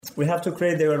we have to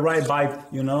create the right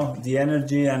vibe, the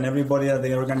energy, and everybody at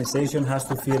the organization has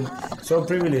to feel so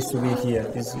privileged to be here.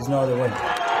 It's no other way.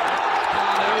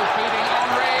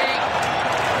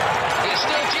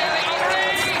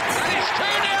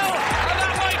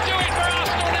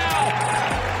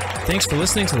 Thanks for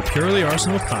listening to the Purely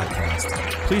Arsenal podcast.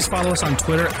 Please follow us on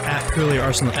Twitter at Purely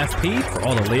Arsenal FP for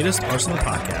all the latest Arsenal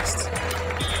podcasts.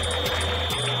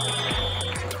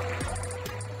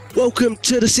 Welcome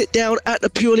to the sit down at the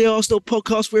Purely Arsenal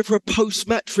podcast. We're for a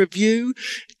post-match review.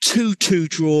 2-2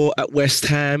 draw at West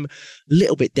Ham. A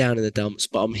little bit down in the dumps,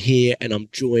 but I'm here and I'm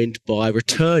joined by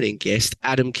returning guest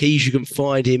Adam Keys. You can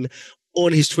find him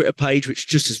on his Twitter page, which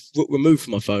just is removed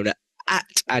from my phone at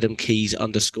Adam Keys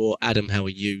 _. Adam, how are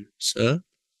you, sir?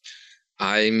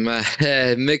 I'm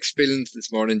mixed feelings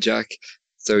this morning, Jack.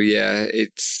 So yeah,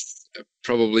 it's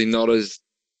probably not as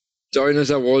down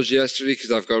as I was yesterday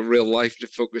because I've got real life to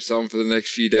focus on for the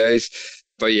next few days.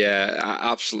 But yeah,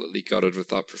 I absolutely gutted with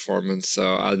that performance.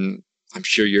 So I'm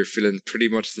sure you're feeling pretty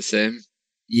much the same.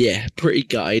 Yeah, pretty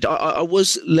gutted. I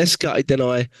was less gutted than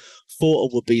I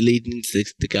thought I would be leading into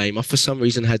the game. I, for some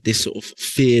reason, had this sort of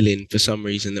feeling,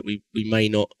 that we may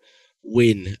not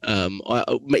win.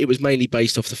 It was mainly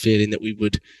based off the feeling that we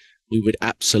would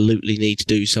absolutely need to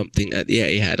do something at the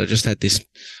Etihad. I just had this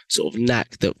sort of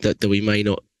knack that we may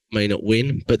not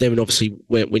win. But then obviously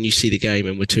when you see the game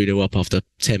and we're 2-0 up after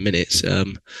 10 minutes,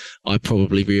 I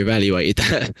probably reevaluated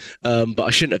that. But I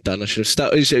shouldn't have done. I should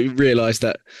have realised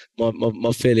that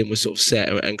my feeling was sort of set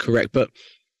and correct. But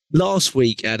last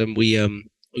week, Adam,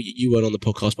 you weren't on the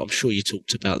podcast, but I'm sure you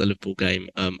talked about the Liverpool game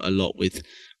a lot with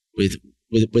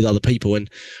other people, and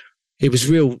it was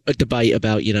a debate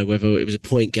about whether it was a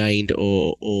point gained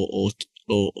or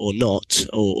not,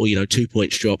 or 2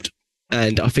 points dropped.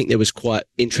 And I think there was quite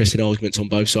interesting arguments on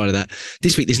both sides of that.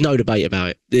 This week, there's no debate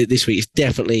about it. This week, it's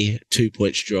definitely 2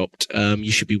 points dropped.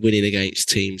 You should be winning against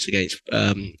teams, against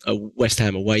West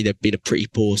Ham away. They've been a pretty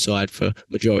poor side for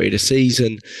majority of the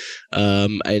season.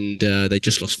 And they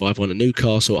just lost 5-1 to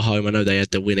Newcastle at home. I know they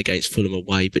had the win against Fulham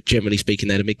away, but generally speaking,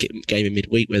 they had a game in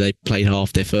midweek where they played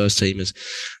half their first teamers.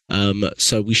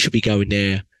 So we should be going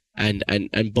there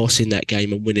and bossing that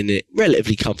game and winning it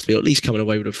relatively comfortably, or at least coming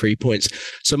away with the 3 points.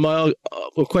 So my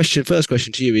first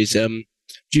question to you is, do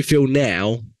you feel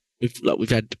now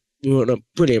we're on a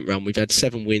brilliant run? We've had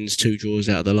 7 wins, 2 draws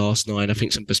out of the last 9. I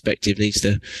think some perspective needs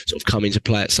to sort of come into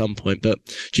play at some point. But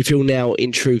do you feel now,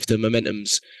 in truth, the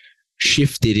momentum's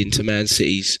shifted into Man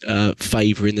City's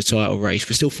favour in the title race?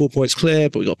 We're still 4 points clear,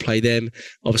 but we've got to play them.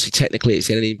 Obviously, technically, it's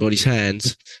in anybody's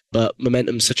hands, but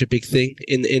momentum's such a big thing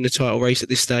in the title race at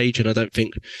this stage, and I don't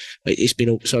think it's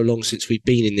been so long since we've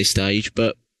been in this stage,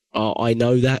 but I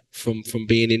know that from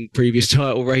being in previous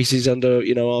title races under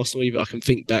Arsenal. I can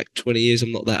think back 20 years.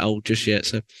 I'm not that old just yet.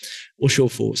 So what's your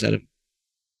thoughts, Adam?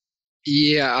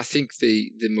 Yeah, I think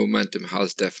the momentum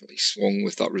has definitely swung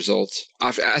with that result.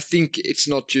 I think it's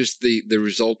not just the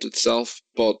result itself,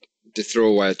 but to throw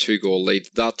away a 2-goal lead,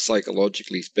 that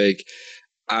psychologically is big.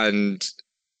 And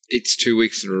it's 2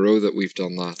 weeks in a row that we've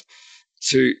done that.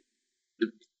 So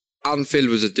Anfield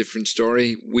was a different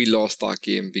story. We lost that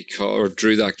game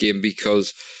drew that game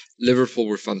because Liverpool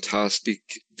were fantastic.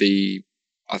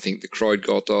 I think the crowd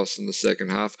got to us in the second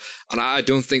half. And I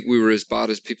don't think we were as bad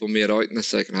as people made out in the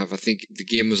second half. I think the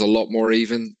game was a lot more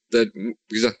even.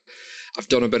 Because I've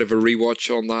done a bit of a rewatch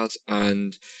on that,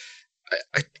 and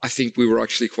I think we were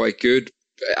actually quite good.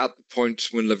 At the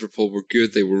points when Liverpool were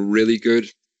good, they were really good.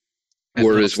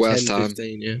 Whereas West Ham...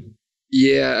 15,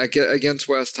 yeah, against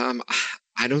West Ham,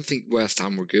 I don't think West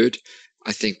Ham were good.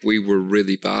 I think we were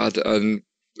really bad. And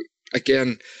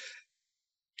again...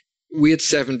 we had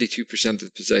 72% of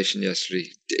the possession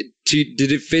yesterday. Did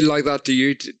it feel like that to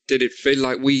you? Did it feel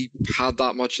like we had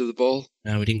that much of the ball?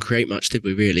 No, we didn't create much, did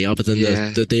we, really? Other than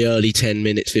the early 10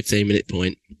 minutes, 15-minute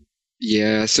point.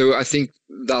 Yeah, so I think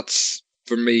that's,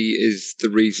 for me, is the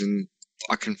reason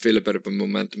I can feel a bit of a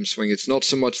momentum swing. It's not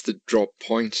so much the drop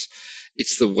points.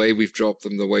 It's the way we've dropped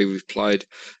them, the way we've played.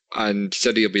 And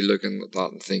City will be looking at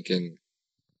that and thinking,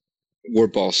 we're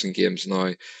bossing games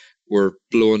now. We're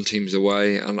blowing teams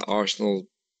away, and Arsenal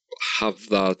have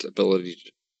that ability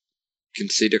to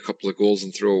concede a couple of goals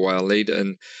and throw away a lead.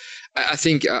 And I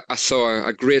think I saw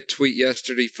a great tweet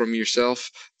yesterday from yourself,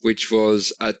 which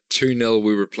was at 2-0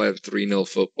 we were playing 3-0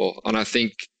 football. And I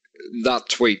think that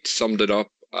tweet summed it up.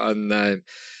 And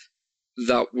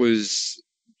that was,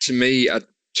 to me, at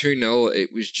 2-0,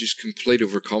 it was just complete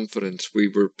overconfidence. We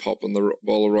were popping the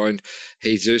ball around.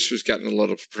 Jesus was getting a lot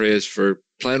of praise for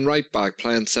playing right back,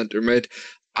 playing centre mid.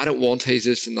 I don't want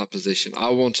Jesus in that position. I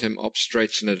want him up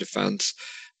stretching a defence,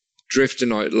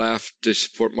 drifting out left to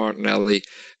support Martinelli,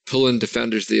 pulling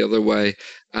defenders the other way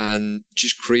and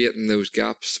just creating those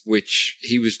gaps, which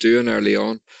he was doing early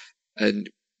on. And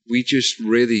we just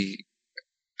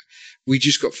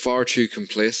got far too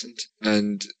complacent.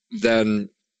 And then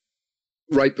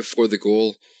right before the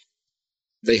goal,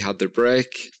 they had their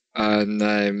break,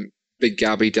 and Big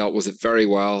Gabby dealt with it very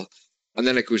well. And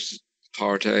then it goes to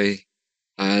Partey,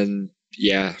 and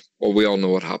yeah, well, we all know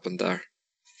what happened there.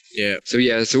 Yeah. So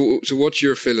what's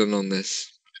your feeling on this?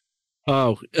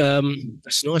 Oh,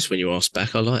 that's nice when you ask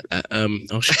back. I like that.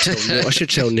 I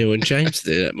should tell Neil and James to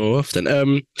do that more often.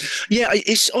 Yeah,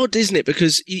 it's odd, isn't it?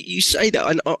 Because you say that,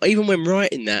 and even when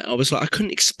writing that, I was like, I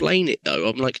couldn't explain it though.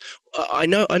 I'm like, I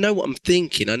know what I'm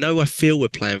thinking. I feel we're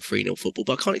playing 3-0 football,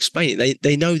 but I can't explain it.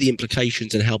 They know the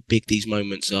implications and how big these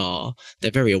moments are.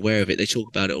 They're very aware of it. They talk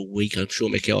about it all week. I'm sure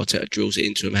Mikel Arteta drills it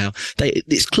into them. How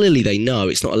it's clearly they know.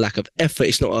 It's not a lack of effort.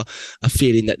 It's not a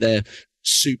feeling that they're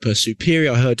super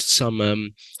superior. I heard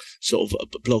some sort of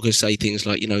bloggers say things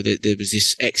like, there was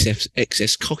this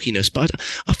excess cockiness, but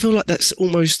I feel like that's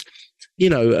almost,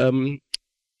 I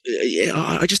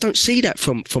just don't see that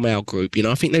from our group.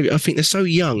 I think they're so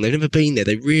young. They've never been there.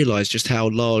 They realise just how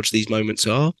large these moments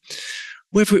are.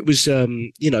 Whether it was,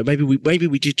 maybe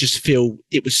we did just feel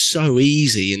it was so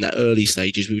easy in that early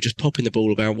stages. We were just popping the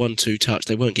ball about 1-2 touch.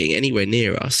 They weren't getting anywhere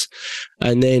near us.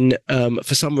 And then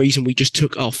for some reason, we just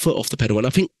took our foot off the pedal. And I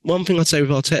think one thing I'd say with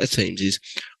Arteta teams is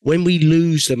when we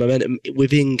lose the momentum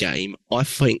within game, I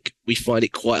think we find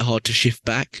it quite hard to shift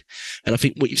back. And I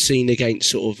think what you've seen against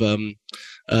sort of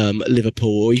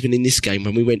Liverpool, or even in this game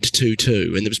when we went to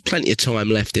 2-2, and there was plenty of time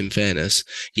left, in fairness,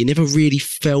 you never really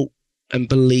felt and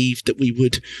believed that we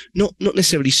would not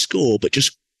necessarily score, but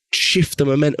just shift the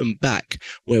momentum back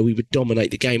where we would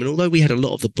dominate the game. And although we had a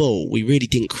lot of the ball, we really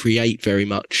didn't create very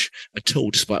much at all,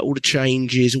 despite all the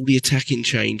changes, all the attacking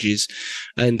changes.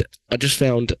 And I just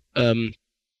found,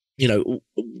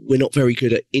 we're not very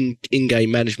good at in-game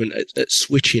management, at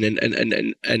switching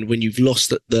and when you've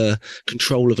lost the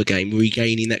control of a game,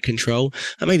 regaining that control.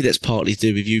 And maybe that's partly to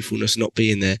do with youthfulness not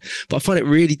being there. But I find it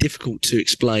really difficult to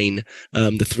explain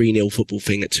the 3-0 football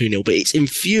thing at 2-0. But it's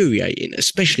infuriating,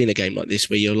 especially in a game like this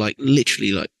where you're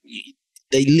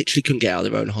they literally couldn't get out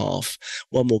of their own half.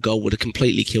 One more goal would have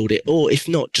completely killed it. Or if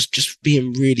not, just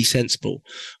being really sensible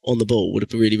on the ball would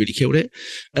have really, really killed it.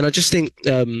 And I just think,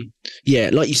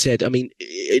 like you said, I mean,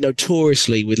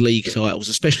 notoriously with league titles,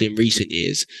 especially in recent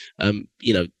years,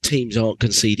 teams aren't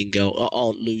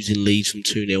losing leads from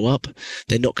 2-0 up.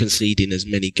 They're not conceding as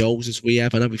many goals as we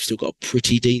have. I know we've still got a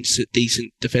pretty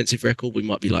decent defensive record. We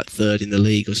might be like third in the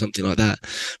league or something like that.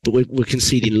 But we're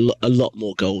conceding a lot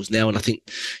more goals now. And I think,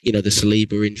 the Saliba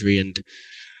injury and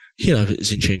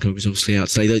Zinchenko was obviously out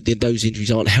today. Those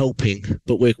injuries aren't helping,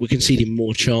 but we're conceding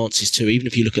more chances too. Even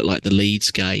if you look at like the Leeds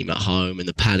game at home and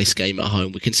the Palace game at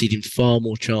home, we're conceding far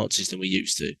more chances than we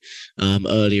used to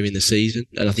earlier in the season.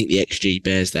 And I think the XG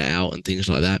bears that out and things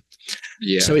like that.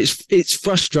 Yeah. So it's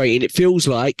frustrating. It feels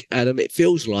like, Adam,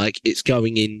 it's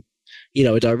going in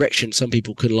a direction. Some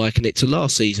people can liken it to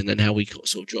last season and how we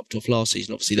sort of dropped off last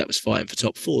season. Obviously, that was fighting for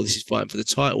top 4. This is fighting for the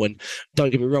title. And don't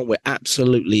get me wrong, we're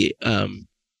absolutely,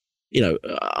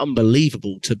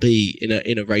 unbelievable to be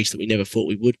in a race that we never thought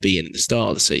we would be in at the start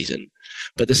of the season.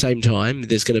 But at the same time,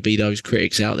 there's going to be those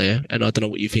critics out there, and I don't know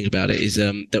what you think about it, is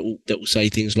that will say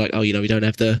things like, we don't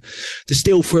have the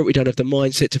steel for it, we don't have the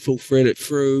mindset to fulfill it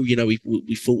through.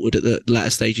 We faltered at the latter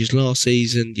stages last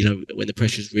season. When the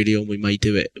pressure's really on, we may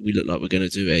do it. We look like we're going to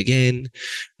do it again,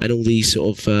 and all these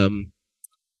sort of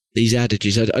these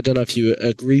adages. I don't know if you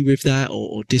agree with that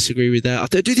or disagree with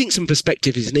that. I do think some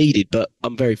perspective is needed, but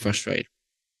I'm very frustrated.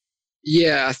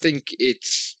 Yeah, I think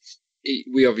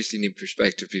we obviously need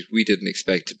perspective because we didn't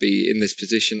expect to be in this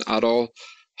position at all.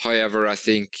 However, I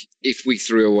think if we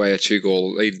threw away a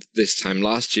 2-goal lead this time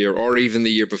last year, or even the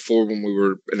year before when we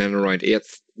were in and around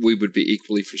 8th, we would be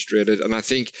equally frustrated. And I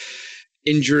think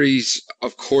injuries,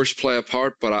 of course, play a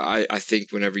part, but I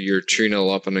think whenever you're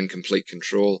 2-0 up and in complete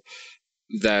control,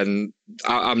 then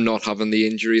I'm not having the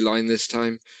injury line this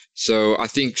time. So I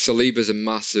think Saliba's a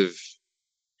massive...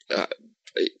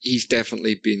 he's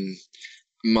definitely been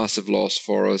a massive loss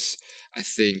for us. I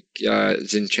think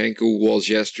Zinchenko was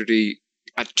yesterday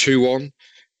at 2-1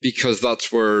 because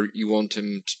that's where you want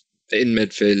him in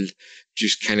midfield,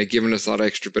 just kind of giving us that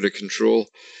extra bit of control.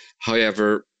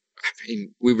 However,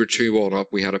 we were 2-1 up.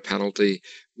 We had a penalty.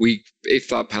 If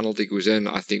that penalty goes in,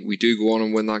 I think we do go on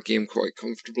and win that game quite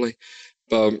comfortably.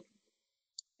 But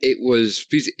it was,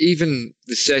 even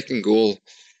the second goal,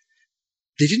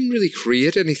 they didn't really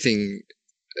create anything.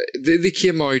 They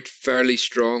came out fairly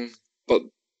strong, but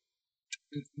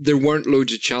there weren't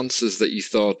loads of chances that you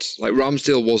thought, like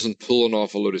Ramsdale wasn't pulling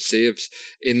off a load of saves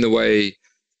in the way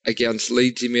against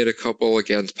Leeds he made a couple,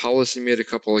 against Palace he made a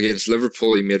couple, against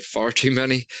Liverpool he made far too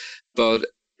many. But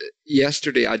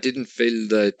yesterday I didn't feel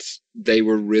that they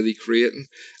were really creating,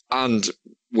 and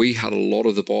we had a lot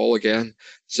of the ball again.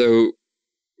 So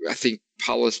I think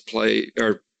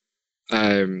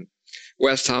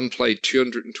West Ham played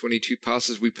 222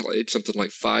 passes. We played something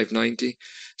like 590.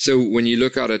 So when you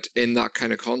look at it in that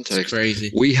kind of context,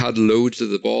 crazy. We had loads of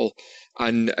the ball.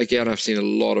 And again, I've seen a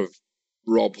lot of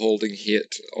Rob Holding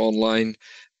hate online,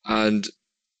 and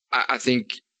I think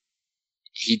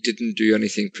he didn't do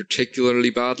anything particularly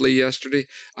badly yesterday.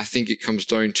 I think it comes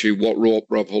down to what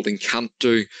Rob Holding can't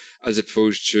do as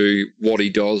opposed to what he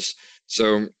does.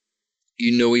 So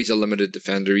he's a limited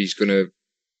defender. He's going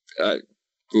to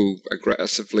go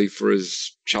aggressively for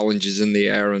his challenges in the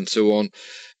air and so on.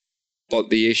 But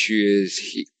the issue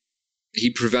is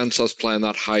he prevents us playing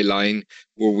that high line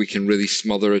where we can really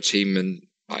smother a team and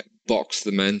box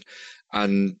them in.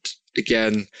 And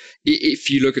again, if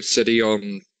you look at City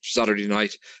on Saturday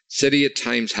night, City at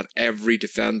times had every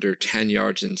defender 10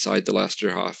 yards inside the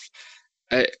Leicester half.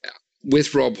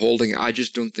 With Rob Holding, I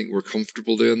just don't think we're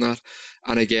comfortable doing that.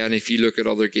 And again, if you look at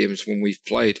other games when we've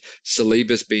played,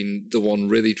 Saliba's been the one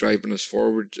really driving us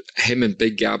forward. Him and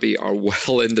Big Gabby are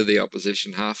well into the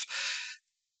opposition half.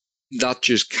 That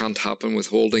just can't happen with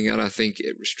Holding, and I think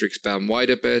it restricts Ben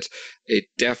White a bit. It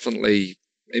definitely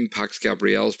impacts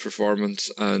Gabriel's performance.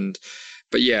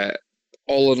 But yeah,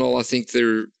 all in all, I think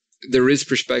there is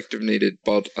perspective needed,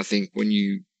 but I think when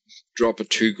you drop a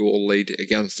 2-goal lead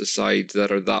against a side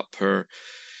that are that poor,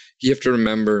 you have to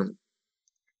remember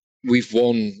we've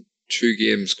won 2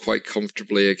 games quite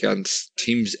comfortably against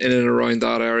teams in and around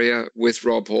that area with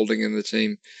Rob Holding in the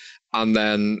team. And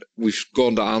then we've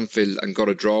gone to Anfield and got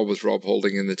a draw with Rob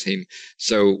Holding in the team.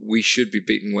 So we should be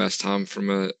beating West Ham from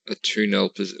a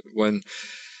 2-0 when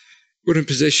we're in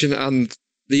position. And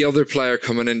the other player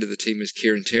coming into the team is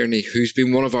Kieran Tierney, who's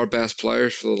been one of our best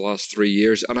players for the last 3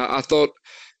 years. And I thought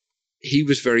he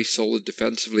was very solid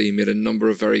defensively. He made a number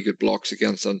of very good blocks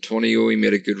against Antonio. He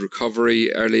made a good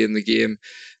recovery early in the game.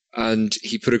 And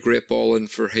he put a great ball in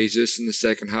for Jesus in the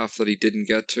second half that he didn't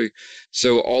get to.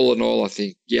 So all in all, I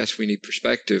think, yes, we need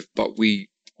perspective, but we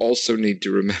also need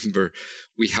to remember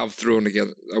we have thrown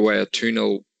away a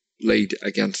 2-0 lead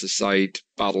against the side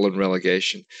battling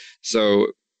relegation. So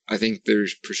I think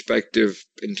there's perspective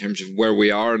in terms of where we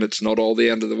are, and it's not all the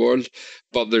end of the world,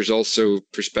 but there's also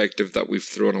perspective that we've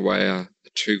thrown away a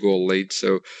 2-goal lead.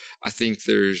 So I think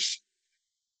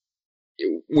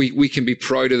we can be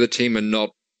proud of the team and not,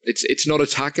 it's not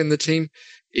attacking the team,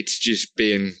 it's just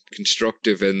being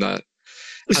constructive in that.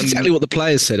 That's exactly what the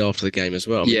players said after the game as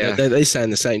well. Yeah, they're saying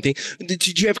the same thing.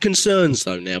 Did you have concerns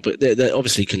though now? But they're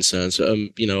obviously concerns.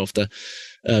 After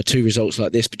 2 results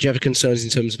like this. But do you have concerns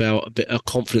in terms of a bit of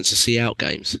confidence to see out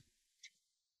games?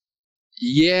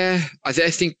 Yeah, I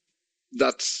think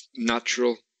that's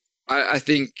natural. I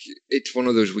think it's one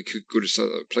of those, we could go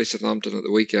to play Southampton at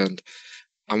the weekend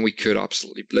and we could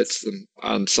absolutely blitz them,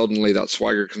 and suddenly that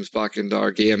swagger comes back into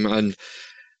our game. And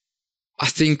I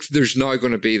think there's now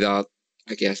going to be that,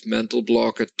 I guess, mental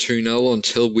block at 2-0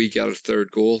 until we get a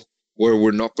 3rd goal, where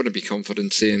we're not going to be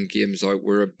confident seeing games out,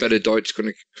 where a bit of doubt's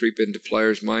going to creep into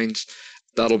players' minds.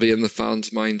 That'll be in the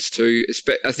fans' minds too.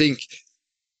 I think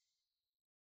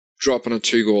dropping a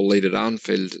 2-goal lead at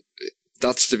Anfield,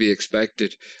 that's to be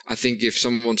expected. I think if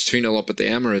someone's 2-0 up at the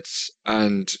Emirates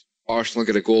and Arsenal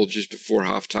get a goal just before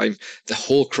half-time, the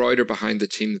whole crowd are behind the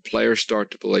team, the players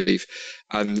start to believe,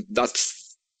 and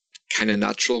that's kind of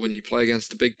natural when you play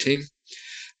against a big team.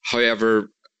 However,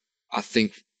 I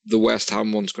think the West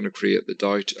Ham one's going to create the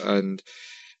doubt, and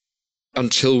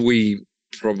until we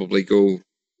probably go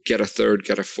get a 3rd,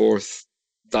 get a 4th,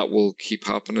 that will keep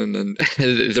happening. And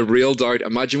the real doubt,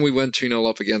 imagine we went 2-0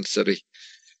 up against City.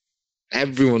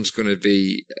 Everyone's going to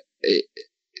be,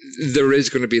 there is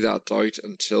going to be that doubt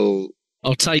until...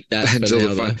 I'll take that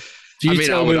until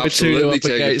now, I would absolutely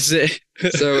take it.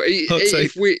 So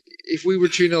if we were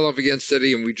 2-0 up against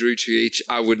City and we drew 2 each,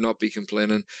 I would not be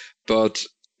complaining. But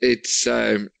it's...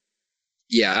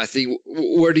 I think,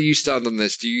 where do you stand on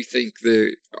this? Do you think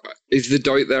is the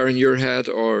doubt there in your head,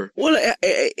 or? Well,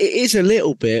 it is a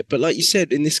little bit, but like you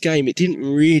said, in this game, it didn't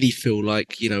really feel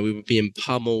like, we were being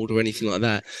pummeled or anything like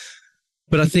that.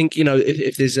 But I think,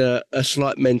 if there's a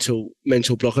slight mental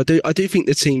block, I do think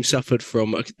the team suffered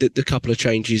from the couple of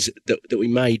changes that we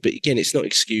made. But again, it's not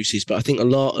excuses. But I think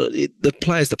the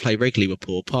players that play regularly were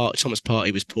poor. Thomas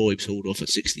Partey was poor. He was hauled off at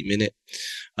 60-minute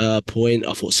point.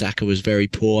 I thought Saka was very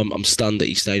poor. I'm stunned that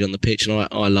he stayed on the pitch, and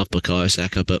I love Bukayo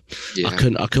Saka, but I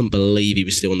couldn't believe he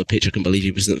was still on the pitch. I couldn't believe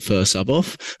he wasn't the first sub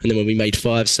off. And then when we made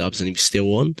 5 subs and he was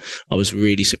still on, I was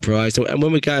really surprised. And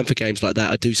when we're going for games like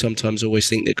that, I do sometimes always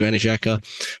think that Granit Xhaka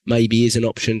maybe is an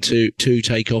option to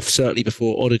take off, certainly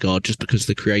before Odegaard, just because of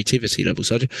the creativity level.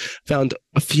 So I found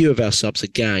a few of our subs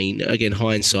again,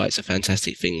 hindsight's a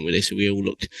fantastic thing with this. We all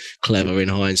look clever in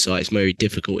hindsight. It's very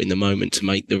difficult in the moment to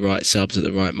make the right subs at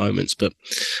the right moments. But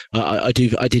I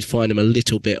did find him a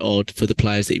little bit odd for the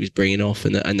players that he was bringing off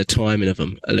and the timing of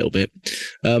them a little bit.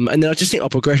 And then I just think our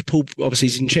progression, obviously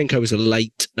Zinchenko was a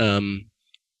late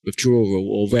withdrawal,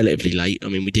 or relatively late. I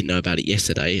mean, we didn't know about it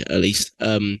yesterday, at least.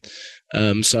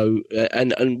 So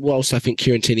whilst I think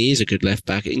Kieran Tierney is a good left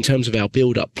back, in terms of our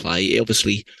build-up play, it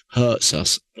obviously hurts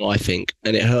us, I think,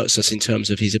 and it hurts us in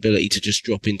terms of his ability to just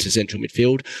drop into central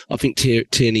midfield. I think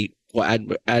Tierney quite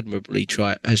admirably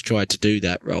has tried to do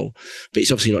that role, but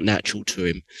it's obviously not natural to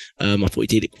him. I thought he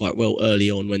did it quite well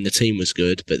early on when the team was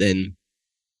good, but then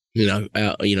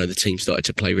the team started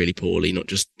to play really poorly, not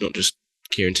just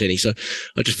Kieran Tierney. So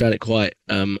I just found it quite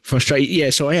frustrating. Yeah,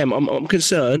 so I'm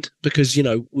concerned because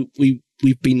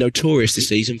we've been notorious this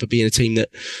season for being a team that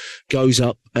goes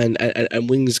up and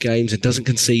wins games and doesn't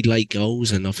concede late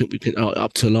goals. And I think we've been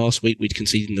up to last week, we'd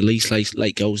conceded the least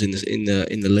late goals in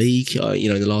the league.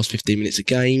 In the last 15 minutes of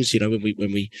games. When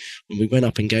we went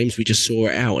up in games, we just saw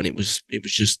it out, and it was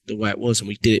just the way it was, and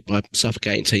we did it by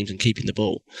suffocating teams and keeping the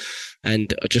ball.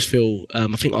 And I just feel, I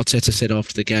think Arteta said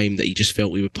after the game that he just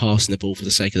felt we were passing the ball for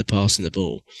the sake of the passing the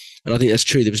ball. And I think that's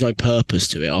true. There was no purpose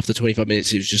to it. After 25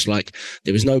 minutes, it was just like,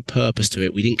 there was no purpose to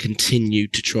it. We didn't continue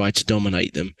to try to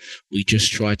dominate them. We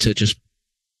just tried to just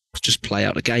play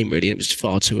out the game, really. And it was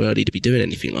far too early to be doing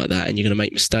anything like that. And you're going to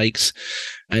make mistakes.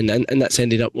 And that's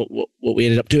ended up what we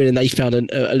ended up doing. And they found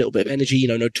a little bit of energy,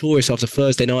 notorious after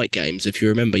Thursday night games. If you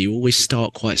remember, you always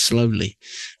start quite slowly.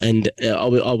 And I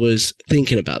was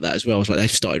thinking about that as well. I was like,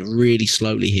 they've started really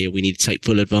slowly here. We need to take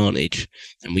full advantage.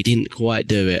 And we didn't quite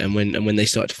do it. And when they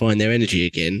started to find their energy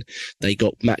again, they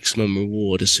got maximum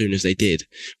reward as soon as they did,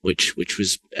 which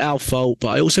was our fault. But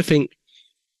I also think,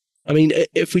 I mean,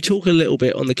 if we talk a little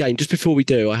bit on the game, just before we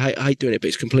do, I hate doing it, but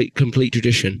it's complete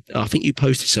tradition. I think you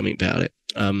posted something about it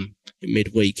in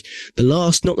midweek. Not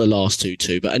the last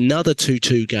 2-2, but another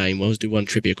 2-2 game. Well, let's do one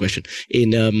trivia question.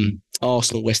 In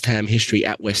Arsenal West Ham history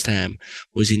at West Ham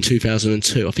was in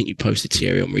 2002. I think you posted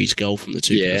Thierry Henry's goal from the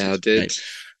 2002 Yeah, I did. game.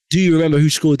 Do you remember who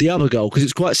scored the other goal? Because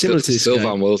it's quite similar to this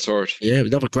Sylvain game. Wiltord. Yeah, it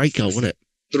was another great goal, wasn't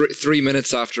it? 3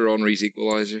 minutes after Henry's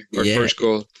equaliser, our first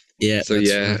goal. Yeah. So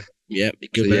yeah. Right. Yeah,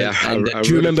 good man. Yeah, And, I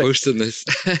do you remember posting this?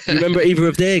 Do you remember either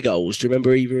of their goals? Do you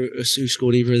remember who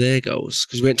scored either of their goals?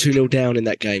 Because we went 2-0 down in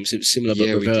that game, so it was similar but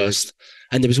reversed.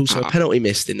 And there was also a penalty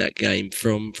missed in that game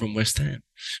from West Ham,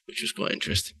 which was quite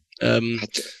interesting. I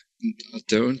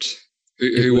don't.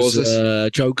 Who was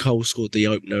this? Joe Cole scored the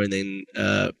opener, and then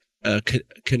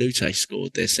Canute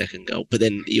scored their second goal, but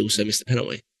then he also missed the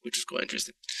penalty, which was quite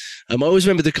interesting. I always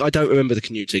remember I don't remember the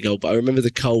Canute goal, but I remember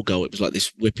the Cole goal. It was like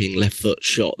this whipping left foot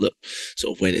shot that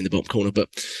sort of went in the bottom corner. But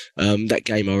that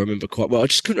game I remember quite well. I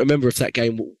just couldn't remember if that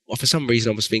game, for some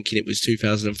reason I was thinking it was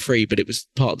 2003, but it was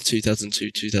part of the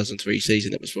 2002-2003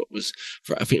 season. That was what was,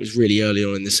 I think it was really early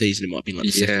on in the season. It might have been like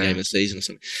the second game of the season or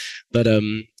something. But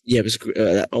it was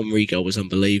that Henry goal was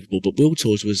unbelievable. But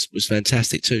Wiltord's was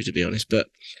fantastic too, to be honest. But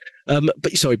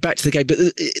sorry, back to the game. But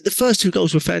the first 2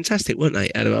 goals were fantastic, weren't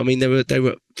they, Adam? I mean, they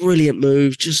were brilliant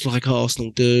moves, just like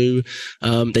Arsenal do.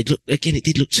 It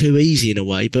did look too easy in a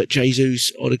way, but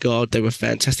Jesus, Odegaard, they were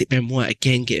fantastic. Ben White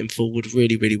again getting forward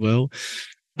really, really well,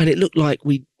 and it looked like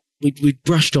we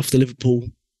brushed off the Liverpool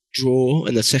draw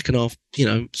in the second half.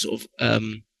 Sort of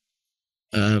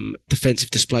defensive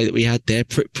display that we had there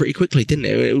pretty quickly, didn't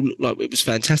it? It looked like it was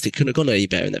fantastic. Couldn't have gone any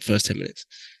better in that first 10 minutes.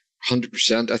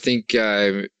 100%. I think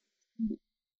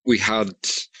we had,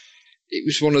 it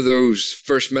was one of those,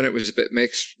 first minute was a bit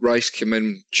mixed. Rice came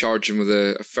in charging with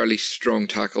a fairly strong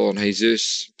tackle on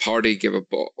Jesus. Partey gave a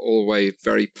ball away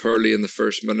very poorly in the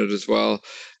first minute as well.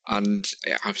 And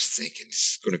I was thinking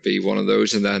it's going to be one of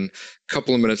those. And then a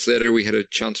couple of minutes later, we had a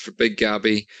chance for Big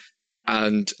Gabby.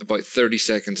 And about 30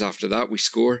 seconds after that, we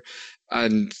score.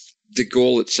 And the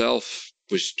goal itself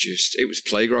was it was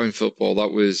playground football.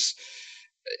 That was,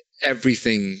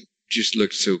 everything just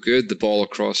looked so good. The ball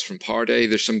across from Partey.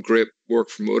 There's some great work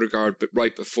from Odegaard, but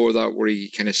right before that, where he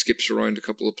kind of skips around a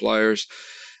couple of players.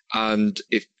 and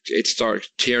it started.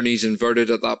 Tierney's inverted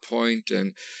at that point,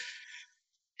 and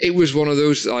it was one of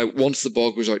those. Once the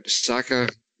ball goes out to Saka,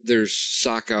 there's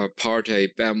Saka, Partey,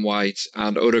 Ben White,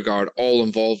 and Odegaard all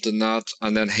involved in that,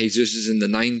 and then Jesus is in the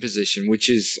 9 position, which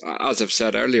is, as I've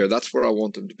said earlier, that's where I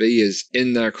want him to be, is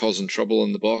in there causing trouble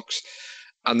in the box.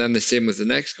 And then the same with the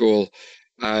next goal.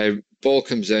 Ball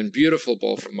comes in, beautiful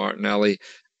ball from Martinelli,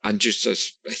 and just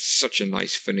it's such a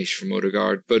nice finish from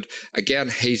Odegaard. But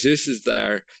again, Jesus is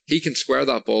there. He can square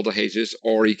that ball to Jesus,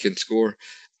 or he can score.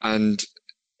 And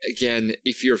again,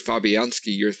 if you're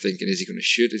Fabianski, you're thinking, is he going to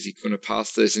shoot? Is he going to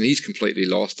pass this? And he's completely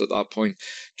lost at that point.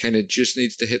 Kind of just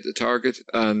needs to hit the target.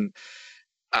 And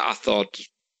I thought,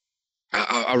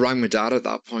 I rang my dad at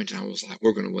that point, and I was like,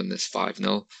 we're going to win this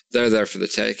 5-0. They're there for the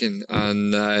taking.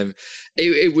 And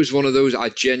it was one of those, I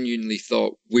genuinely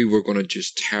thought we were going to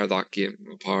just tear that game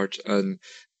apart and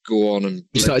go on. And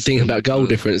you started thinking about goal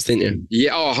difference, didn't you?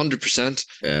 Yeah, 100%.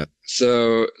 Yeah.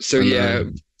 So yeah.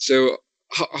 So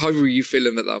how were you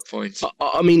feeling at that point?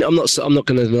 I mean, I'm not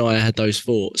going to deny I had those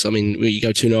thoughts. I mean, when you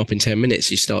go 2-0 up in 10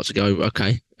 minutes, you start to go,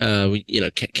 okay,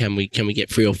 can we get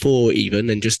 3 or 4 even,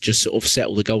 and just sort of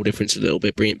settle the goal difference a little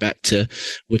bit, bring it back to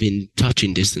within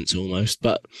touching distance almost.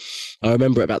 But I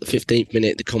remember about the 15th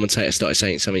minute, the commentator started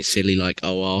saying something silly like,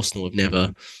 "Oh, Arsenal have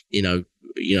never,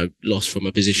 lost from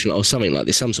a position," or something like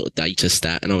this, some sort of data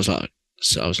stat, and I was like,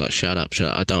 shut up,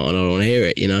 I don't want to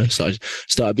hear it, So I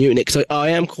started muting it, because I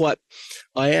am quite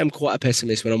a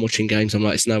pessimist when I'm watching games. I'm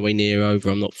like, it's no way near over.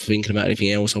 I'm not thinking about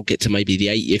anything else. I'll get to maybe the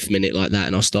 80th minute like that,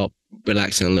 and I'll start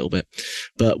relaxing a little bit.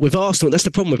 But with Arsenal, that's the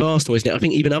problem with Arsenal, isn't it? I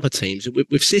think even other teams,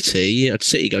 with City,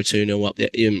 City go 2-0 up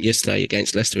yesterday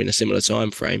against Leicester in a similar time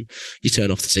frame. You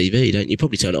turn off the TV, don't you? You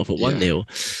probably turn it off at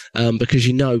 1-0, because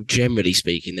generally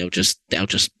speaking, they'll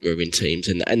just ruin teams,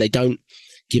 and they don't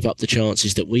give up the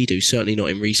chances that we do, certainly not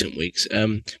in recent weeks.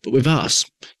 But with us,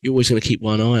 you're always going to keep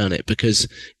one eye on it, because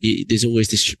there's always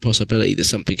this possibility that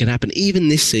something can happen. Even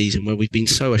this season, where we've been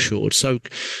so assured, so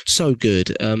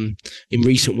good, in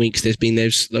recent weeks, there's been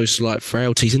those slight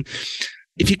frailties. And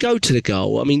if you go to the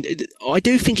goal, I mean, I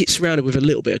do think it's surrounded with a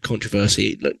little bit of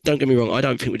controversy. Look, don't get me wrong, I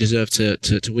don't think we deserve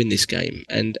to win this game,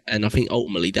 and I think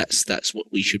ultimately that's what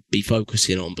we should be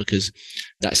focusing on, because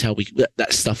that's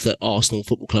that's stuff that Arsenal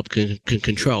Football Club can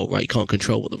control, right? You can't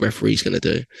control what the referee's going to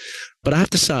do. But I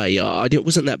have to say, I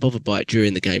wasn't that bothered by it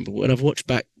during the game. But when I've watched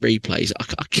back replays,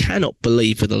 I cannot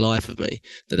believe for the life of me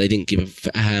that they didn't give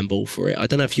a handball for it. I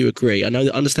don't know if you agree. I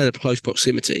understand the close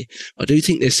proximity. I do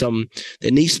think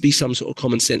there needs to be some sort of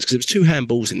common sense, because there was 2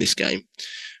 handballs in this game.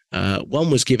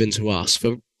 One was given to us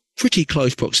for pretty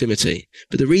close proximity,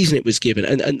 but the reason it was given,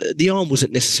 and the arm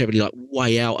wasn't necessarily like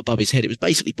way out above his head, it was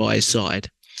basically by his side.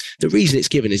 The reason it's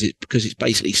given is because it's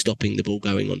basically stopping the ball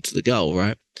going onto the goal,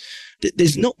 right?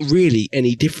 There's not really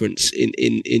any difference in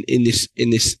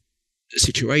this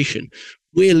situation.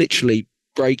 We're literally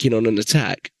breaking on an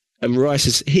attack, and Rice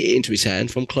has hit it into his hand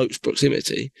from close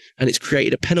proximity, and it's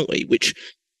created a penalty, which,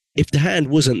 if the hand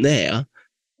wasn't there,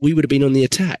 we would have been on the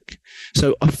attack.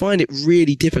 So I find it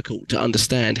really difficult to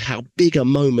understand how big a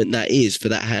moment that is for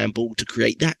that handball to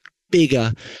create that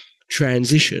bigger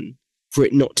transition for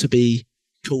it not to be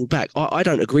called back. I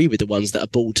don't agree with the ones that are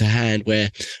ball to hand, where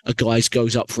a guy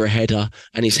goes up for a header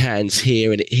and his hand's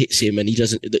here and it hits him and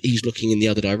he's looking in the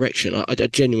other direction. I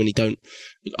genuinely don't.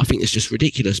 I think it's just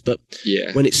ridiculous. But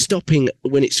when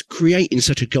it's creating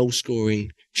such a goal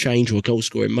scoring change or a goal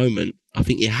scoring moment, I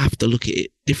think you have to look at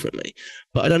it differently.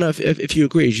 But I don't know if you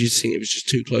agree. You just think it was just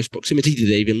too close proximity. Did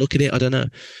they even look at it? I don't know.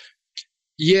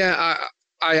 Yeah,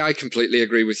 I completely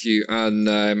agree with you. And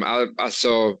I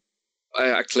saw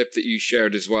a clip that you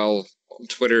shared as well on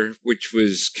Twitter, which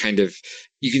was kind of,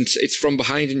 it's from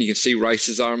behind and you can see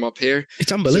Rice's arm up here.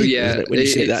 It's unbelievable, isn't it, when you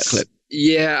see that clip?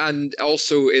 Yeah, and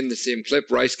also in the same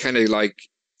clip, Rice kind of like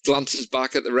glances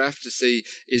back at the ref to see,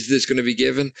 is this going to be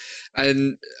given?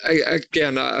 And I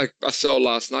saw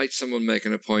last night someone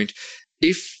making a point.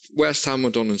 If West Ham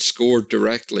went on and scored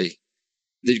directly,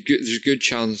 there's a good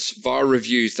chance VAR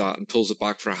reviews that and pulls it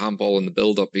back for a handball in the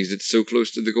build-up because it's so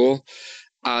close to the goal.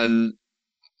 And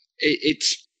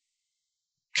it's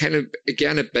kind of,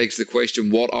 again, it begs the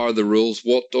question, what are the rules?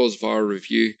 What does VAR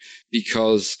review?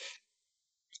 Because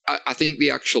I think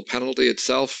the actual penalty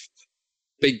itself,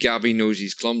 Big Gabby knows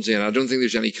he's clumsy, and I don't think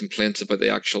there's any complaints about the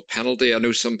actual penalty. I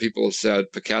know some people have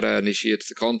said Paqueta initiates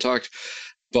the contact,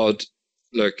 but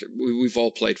look, we've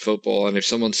all played football, and if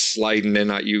someone's sliding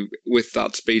in at you with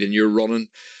that speed and you're running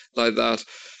like that,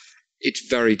 it's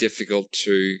very difficult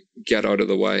to get out of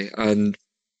the way. And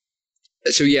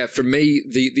so, yeah, for me,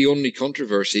 the only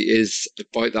controversy is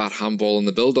about that handball in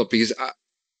the build-up, because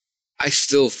I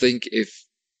still think if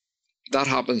that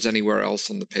happens anywhere else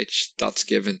on the pitch, that's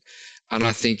given. And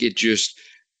I think it just,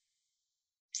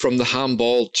 from the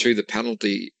handball to the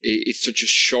penalty, it's such a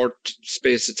short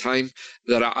space of time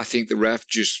that I think the ref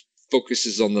just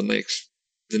focuses on the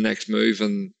next move,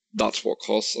 and that's what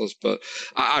costs us. But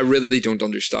I really don't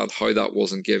understand how that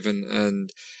wasn't given. And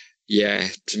yeah,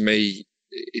 to me,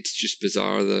 it's just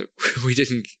bizarre that we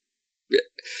didn't,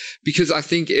 because I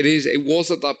think it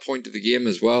was at that point of the game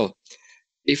as well.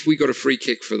 If we got a free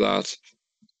kick for that,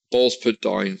 ball's put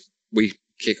down, we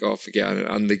kick off again,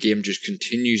 and the game just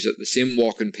continues at the same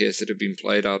walking pace that had been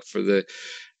played at for I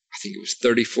think it was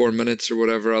 34 minutes or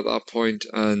whatever at that point.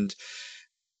 And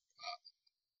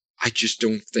I just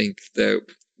don't think that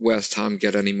West Ham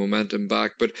get any momentum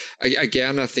back. But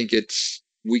again, I think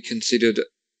we conceded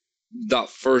that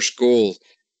first goal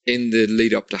in the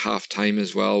lead up to half time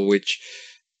as well, which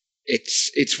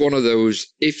it's one of those,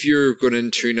 if you're going in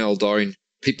 2-0 down,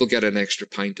 people get an extra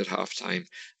pint at half time.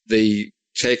 They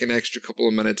take an extra couple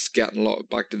of minutes getting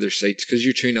back to their seats, because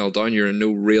you're 2-0 down, you're in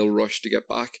no real rush to get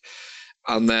back.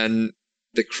 And then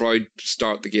the crowd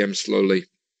start the game slowly.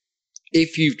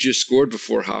 If you've just scored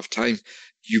before half time,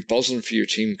 you're buzzing for your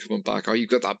team coming back. You've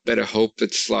got that bit of hope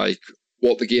that's like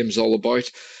what the game's all about.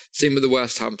 Same with the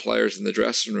West Ham players in the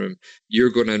dressing room. You're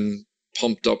going in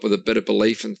pumped up with a bit of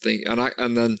belief and think,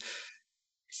 and then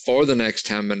for the next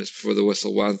 10 minutes before the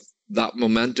whistle went, that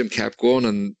momentum kept going,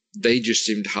 and they just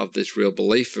seemed to have this real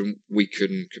belief, and we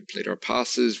couldn't complete our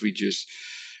passes. We just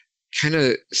kind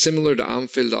of, similar to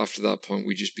Anfield after that point,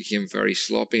 we just became very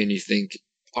sloppy, and you think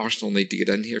Arsenal need to get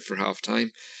in here for half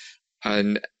time.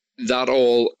 And that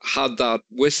all, had that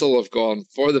whistle have gone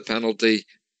for the penalty,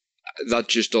 that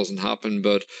just doesn't happen.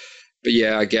 But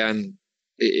yeah, again,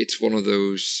 it's one of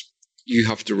those, you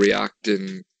have to react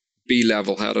and be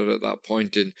level-headed at that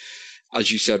point. And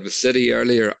as you said with City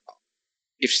earlier,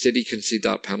 if City concede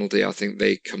that penalty, I think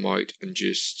they come out and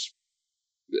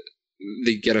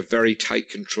they get a very tight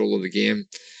control of the game,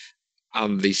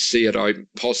 and they see it out,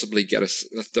 possibly get a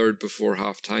third before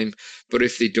half-time. But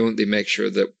if they don't, they make sure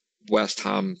that West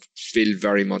Ham feel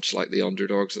very much like the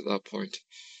underdogs at that point.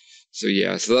 So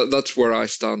yeah, so that's where I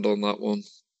stand on that one.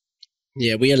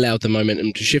 Yeah, we allowed the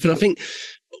momentum to shift, and I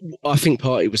think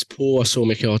Partey was poor. I saw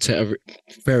Mikel Arteta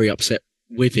very upset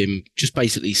with him, just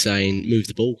basically saying, move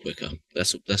the ball quicker.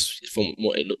 That's from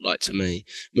what it looked like to me.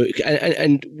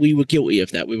 And we were guilty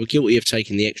of that. We were guilty of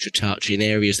taking the extra touch in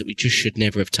areas that we just should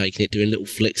never have taken it, doing little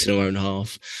flicks in our own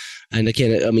half. And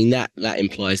again, I mean, that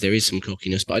implies there is some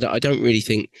cockiness, but I don't really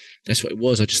think that's what it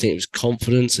was. I just think it was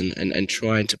confidence and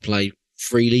trying to play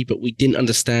freely, but we didn't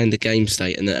understand the game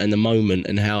state and the moment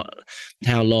and how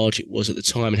large it was at the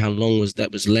time and how long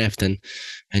was left, and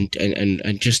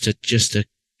just to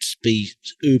be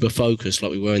uber focused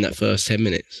like we were in that first 10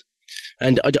 minutes.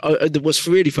 And what's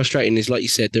really frustrating is, like you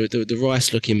said, the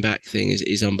Rice looking back thing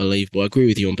is unbelievable. I agree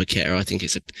with you on Paqueta. I think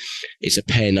it's a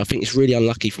pen. I think it's really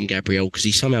unlucky from Gabriel, because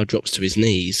he somehow drops to his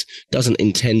knees, doesn't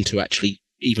intend to actually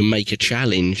even make a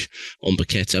challenge on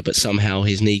Paqueta, but somehow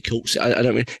his knee caught. I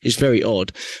don't. It's very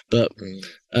odd, but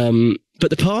the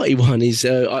Partey one is.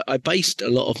 I based a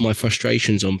lot of my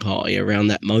frustrations on Partey around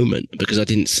that moment, because I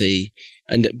didn't see.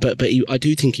 But I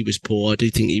do think he was poor. I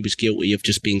do think he was guilty of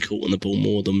just being caught on the ball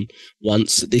more than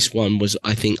once. This one was,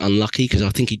 I think, unlucky, because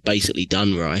I think he'd basically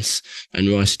done Rice, and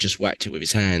Rice just whacked it with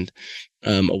his hand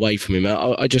away from him.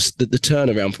 I just, the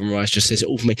turnaround from Rice just says it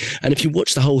all for me. And if you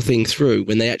watch the whole thing through,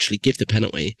 when they actually give the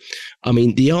penalty, I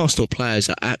mean, the Arsenal players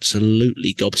are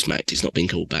absolutely gobsmacked it's not been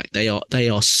called back. They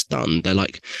are stunned. They're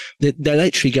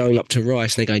literally going up to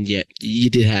Rice and they're going, yeah, you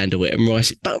did handle it. And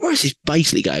Rice is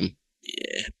basically going,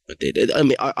 yeah, I did. I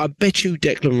mean, I bet you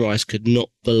Declan Rice could not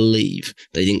believe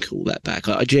they didn't call that back.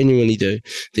 I genuinely do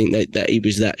think that he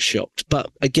was that shocked.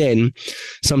 But again,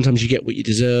 sometimes you get what you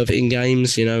deserve in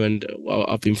games, and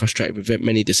I've been frustrated with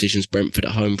many decisions. Brentford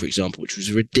at home, for example, which was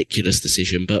a ridiculous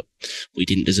decision, but we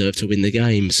didn't deserve to win the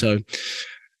game. So,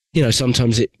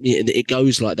 sometimes it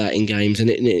goes like that in games,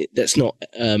 and that's not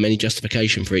any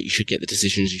justification for it. You should get the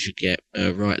decisions you should get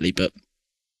rightly,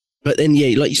 But then,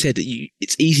 yeah, like you said,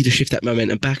 it's easy to shift that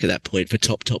momentum back at that point for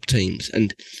top teams,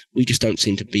 and we just don't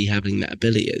seem to be having that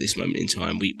ability at this moment in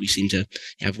time. We seem to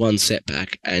have one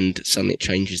setback, and suddenly it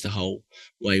changes the whole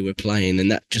way we're playing, and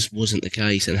that just wasn't the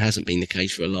case, and hasn't been the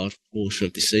case for a large portion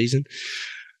of this season.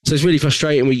 So it's really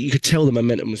frustrating. You could tell the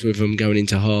momentum was with them going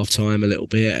into half-time a little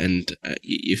bit, and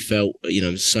you felt,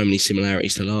 so many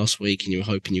similarities to last week, and you were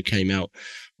hoping you came out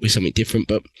with something different.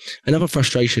 But another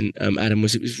frustration, Adam,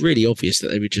 was it was really obvious that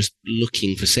they were just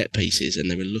looking for set pieces, and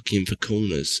they were looking for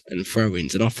corners and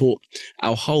throw-ins. And I thought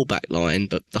our whole back line,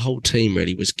 but the whole team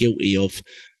really, was guilty of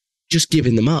just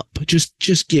giving them up,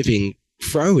 just giving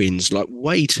throw-ins like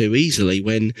way too easily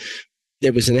when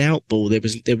there was an out ball. There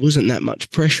wasn't that much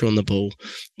pressure on the ball,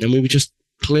 and we were just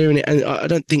clearing it. And I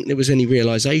don't think there was any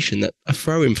realization that a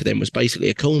throw-in for them was basically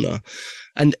a corner.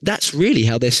 And that's really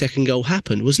how their second goal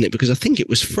happened, wasn't it? Because I think it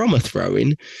was from a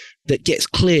throw-in that gets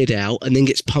cleared out and then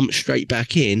gets pumped straight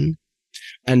back in.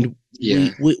 And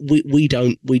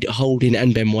Holding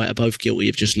and Ben White are both guilty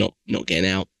of just not getting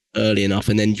out early enough.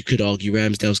 And then you could argue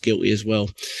Ramsdale's guilty as well.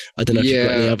 I don't know if you've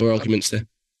got any other arguments there.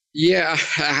 Yeah,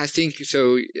 I think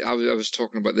so. I was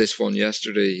talking about this one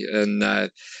yesterday, and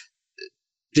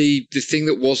the thing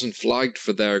that wasn't flagged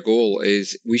for their goal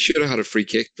is we should have had a free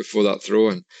kick before that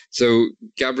throw-in. So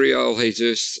Gabriel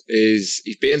Jesus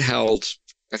he's being held.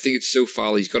 I think it's so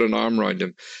foul. He's got an arm around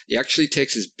him. He actually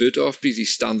takes his boot off because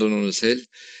he's standing on his heel,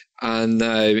 and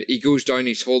he goes down.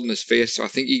 He's holding his face. So I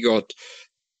think he got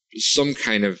some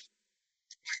kind of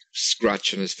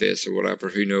scratch on his face or whatever.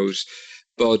 Who knows?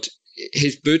 But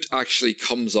his boot actually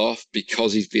comes off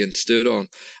because he's being stood on,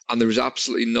 and there was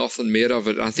absolutely nothing made of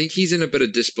it. I think he's in a bit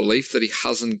of disbelief that he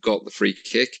hasn't got the free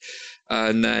kick.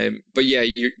 And but yeah,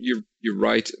 you're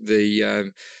right.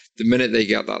 The minute they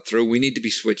get that throw, we need to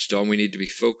be switched on. We need to be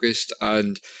focused.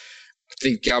 And I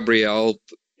think Gabriel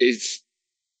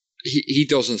he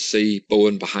doesn't see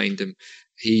Bowen behind him.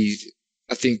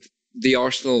 I think the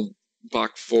Arsenal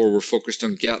back four were focused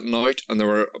on getting out, and there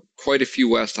were quite a few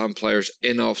West Ham players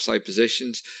in offside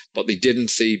positions, but they didn't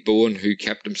see Bowen, who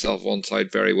kept himself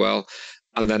onside very well.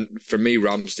 And then for me,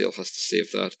 Ramsdale has to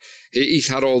save that. He's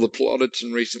had all the plaudits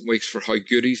in recent weeks for how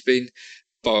good he's been,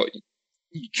 but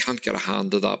you can't get a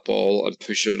hand of that ball and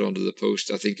push it onto the post.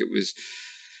 I think it was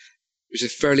a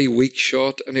fairly weak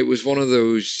shot, and it was one of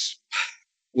those,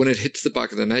 when it hits the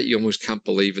back of the net, you almost can't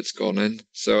believe it's gone in.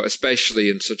 So especially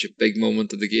in such a big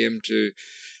moment of the game too.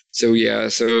 So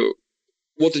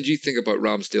what did you think about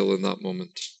Ramsdale in that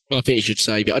moment? Well, I think he should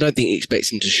save it. I don't think he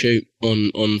expects him to shoot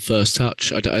on first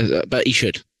touch, but he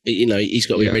should. You know, he's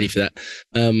got to be ready for that.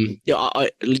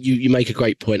 You make a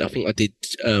great point. I think I did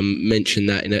mention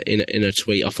that in a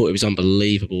tweet. I thought it was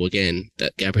unbelievable again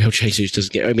that Gabriel Jesus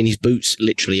doesn't get. I mean, his boot's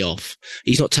literally off.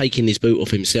 He's not taking his boot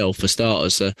off himself for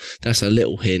starters. So that's a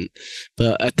little hint.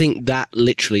 But I think that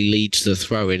literally leads to the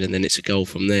throw-in, and then it's a goal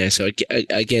from there. So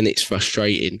again, it's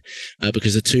frustrating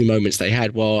because the two moments they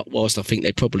had, whilst I think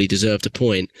they probably deserved a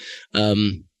point,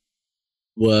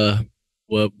 were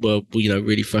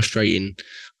really frustrating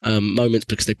moments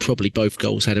because they probably both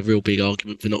goals had a real big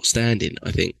argument for not standing,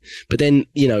 I think. But then,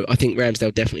 I think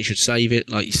Ramsdale definitely should save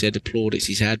it. Like you said, the plaudits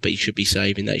he's had, but he should be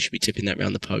saving that. He should be tipping that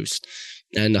round the post.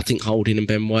 And I think Holding and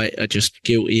Ben White are just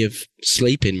guilty of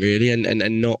sleeping, really,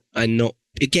 and not.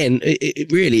 Again,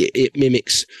 it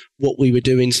mimics what we were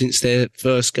doing since their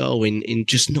first goal in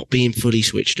just not being fully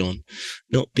switched on,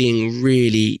 not being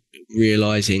really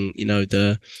realising,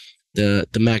 the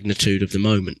magnitude of the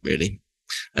moment, really.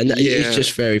 And it's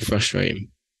just very frustrating.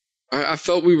 I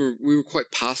felt we were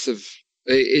quite passive.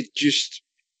 It just,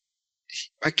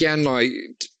 again, I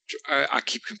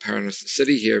keep comparing us to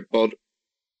City here, but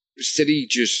City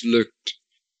just looked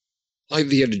like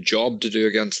they had a job to do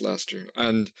against Leicester,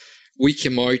 and we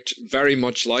came out very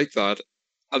much like that,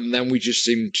 and then we just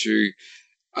seemed to.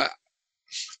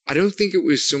 I don't think it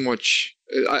was so much.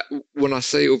 When I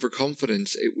say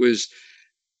overconfidence, it was.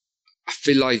 I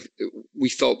feel like we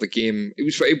thought the game,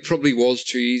 it probably was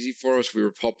too easy for us. We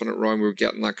were popping it around, we were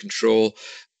getting that control,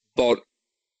 but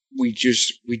we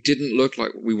didn't look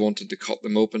like we wanted to cut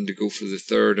them open to go for the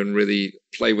third and really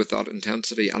play with that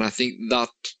intensity. And I think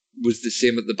that was the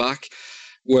same at the back,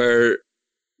 where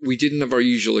we didn't have our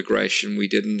usual aggression. We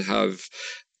didn't have,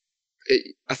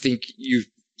 I think you've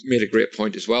made a great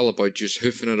point as well about just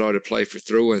hoofing it out of play for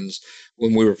throw-ins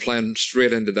when we were playing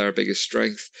straight into their biggest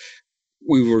strength.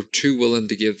 We were too willing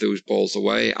to give those balls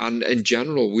away. And in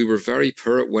general, we were very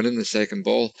poor at winning the second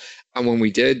ball. And when we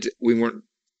did, we weren't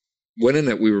winning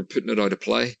it, we were putting it out of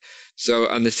play. So,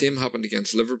 and the same happened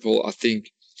against Liverpool. I think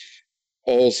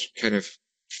all kind of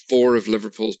 4 of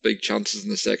Liverpool's big chances in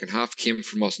the second half came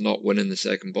from us not winning the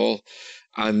second ball.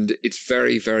 And it's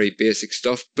very, very basic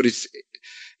stuff, but it's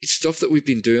stuff that we've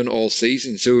been doing all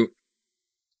season. So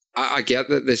I get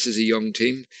that this is a young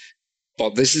team,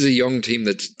 but this is a young team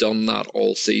that's done that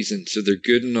all season. So they're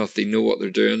good enough. They know what they're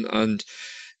doing. And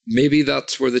maybe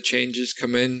that's where the changes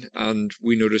come in. And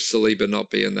we noticed Saliba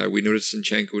not being there. We noticed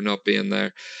Zinchenko not being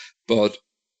there. But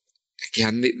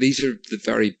again, these are the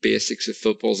very basics of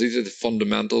football. These are the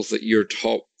fundamentals that you're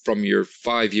taught from you're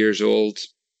 5 years old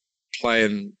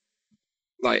playing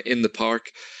like in the park.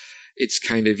 It's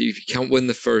kind of, if you can't win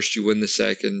the first, you win the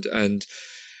second. And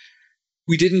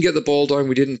we didn't get the ball down.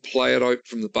 We didn't play it out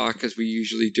from the back as we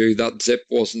usually do. That zip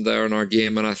wasn't there in our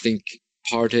game, and I think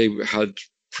Partey had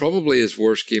probably his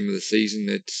worst game of the season.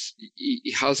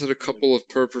 He has had a couple of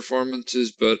poor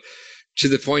performances, but to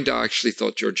the point I actually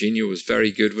thought Jorginho was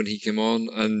very good when he came on,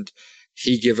 and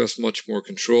he gave us much more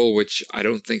control, which I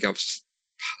don't think I've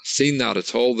seen that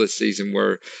at all this season,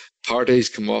 where Partey's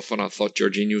come off and I thought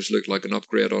Jorginho's looked like an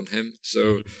upgrade on him.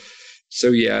 So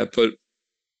yeah, but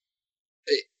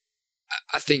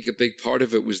I think a big part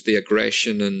of it was the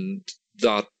aggression and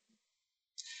that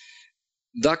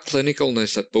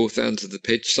clinicalness at both ends of the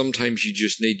pitch. Sometimes you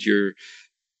just need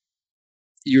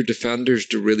your defenders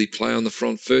to really play on the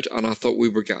front foot, and I thought we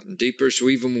were getting deeper. So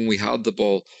even when we had the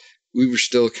ball, we were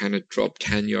still kind of dropped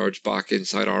 10 yards back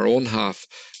inside our own half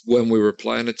when we were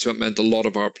playing it. So it meant a lot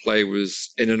of our play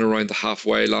was in and around the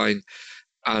halfway line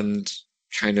and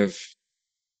kind of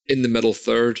in the middle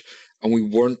third, and we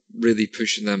weren't really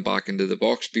pushing them back into the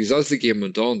box, because as the game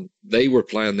went on, they were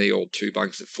playing the old two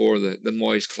banks at four, the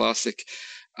Moyes classic,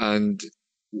 and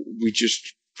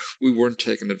we weren't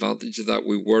taking advantage of that.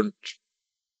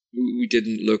 We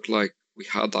didn't look like we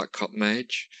had that cutting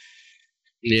edge.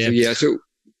 So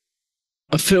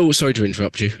I feel sorry to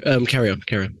interrupt you. Carry on.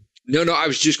 No, I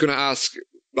was just going to ask,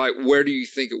 like, where do you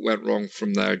think it went wrong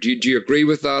from there? Do you agree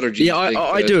with that, or do you think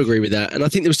I do agree with that, and I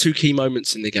think there was two key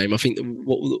moments in the game. I think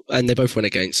and they both went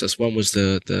against us. One was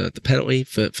the penalty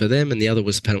for them, and the other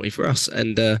was the penalty for us.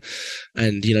 And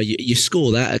you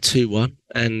score that at 2-1,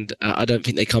 and I don't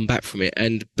think they come back from it.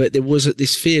 But there was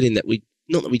this feeling that we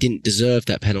didn't deserve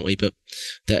that penalty, but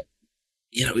that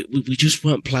we just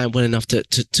weren't playing well enough to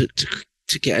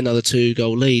get another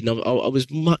 2-goal lead. And I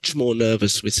was much more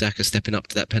nervous with Saka stepping up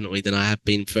to that penalty than I have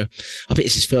been for. I think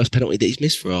it's his first penalty that he's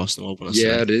missed for Arsenal.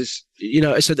 It is.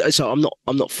 So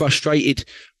I'm not frustrated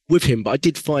with him, but I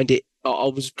did find it. I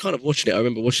was kind of watching it. I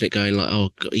remember watching it, going like,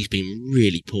 "Oh God, he's been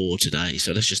really poor today.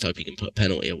 So let's just hope he can put a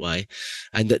penalty away."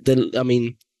 And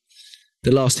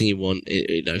the last thing you want,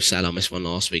 Salah missed one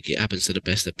last week. It happens to the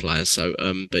best of players. So,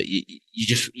 but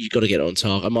you got to get it on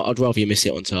target. I'd rather you miss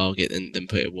it on target than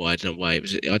put it wide and away.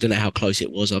 I don't know how close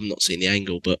it was. I've not seen the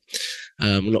angle, but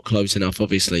not close enough,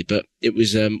 obviously. But it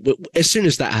was as soon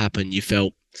as that happened, you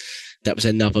felt that was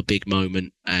another big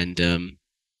moment, and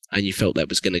you felt that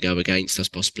was going to go against us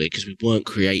possibly, because we weren't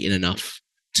creating enough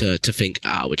to think,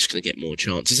 we're just going to get more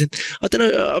chances. And I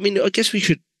don't know. I mean, I guess we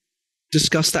should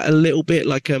discuss that a little bit.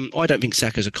 Like, I don't think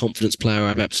Saka's a confidence player. I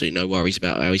have absolutely no worries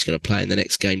about how he's going to play in the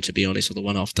next game, to be honest, or the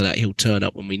one after that. He'll turn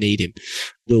up when we need him.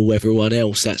 Will everyone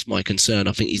else? That's my concern.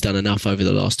 I think he's done enough over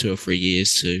the last 2 or 3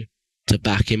 years to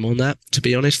back him on that, to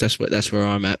be honest. That's where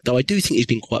I'm at. Though I do think he's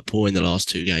been quite poor in the last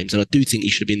 2 games, and I do think he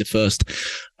should have been the first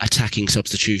attacking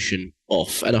substitution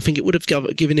off. And I think it would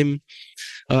have given him.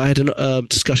 I had a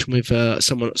discussion with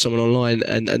someone online,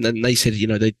 and then they said,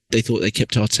 they thought they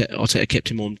kept Arteta kept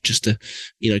him on just to,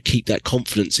 keep that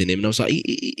confidence in him. And I was like,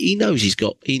 he knows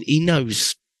he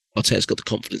knows Arteta's got the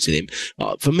confidence in him.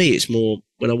 For me, it's more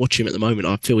when I watch him at the moment,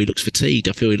 I feel he looks fatigued.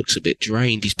 I feel he looks a bit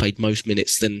drained. He's played most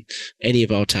minutes than any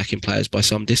of our attacking players by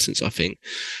some distance, I think.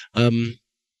 I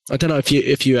don't know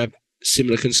if you have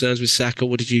similar concerns with Saka.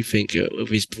 What did you think of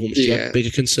his performance? Do you have bigger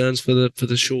concerns for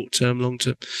the short term, long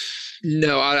term?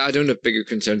 No, I don't have bigger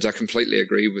concerns. I completely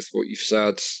agree with what you've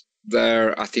said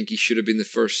there. I think he should have been the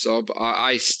first sub.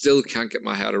 I still can't get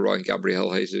my head around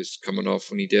Gabriel Jesus coming off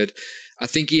when he did. I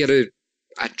think he had a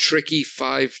tricky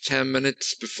 5-10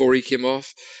 minutes before he came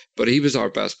off, but he was our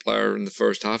best player in the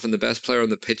first half and the best player on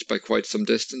the pitch by quite some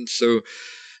distance. So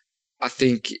I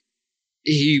think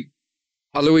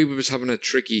although he was having a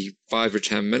tricky 5 or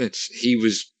 10 minutes, he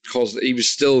was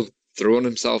still throwing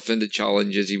himself into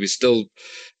challenges. He was still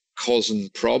causing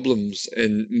problems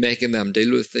and making them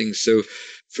deal with things. So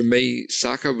for me,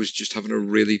 Saka was just having a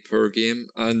really poor game,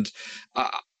 and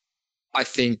I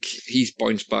think he's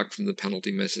bounced back from the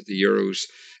penalty miss at the Euros.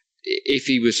 If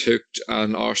he was hooked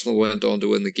and Arsenal went on to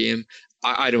win the game,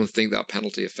 I don't think that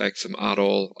penalty affects him at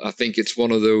all. I think it's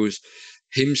one of those,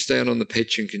 him staying on the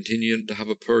pitch and continuing to have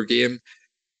a poor game,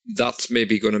 that's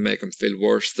maybe going to make him feel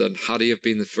worse than had he have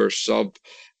been the first sub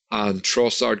and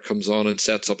Trossard comes on and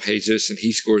sets up Jesus and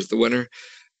he scores the winner,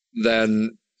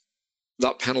 then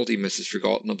that penalty miss is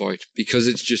forgotten about because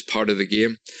it's just part of the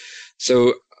game.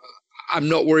 So I'm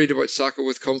not worried about Saka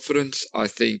with confidence. I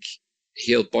think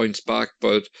he'll bounce back,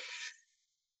 but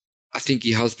I think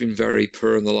he has been very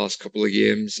poor in the last couple of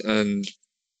games, and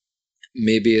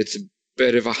maybe it's a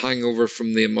bit of a hangover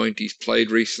from the amount he's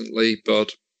played recently,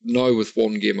 but now with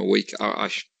 1 game a week, I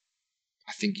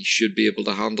think he should be able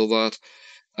to handle that.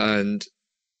 And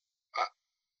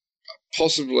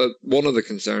possibly one of the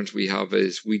concerns we have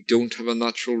is we don't have a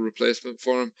natural replacement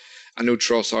for him. I know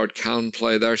Trossard can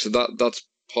play there, so that's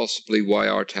possibly why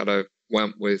Arteta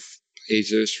went with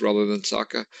Jesus rather than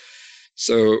Saka.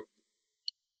 So,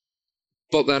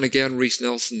 but then again, Reece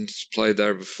Nelson's played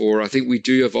there before. I think we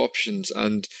do have options,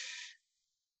 and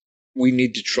we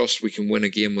need to trust we can win a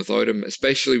game without him,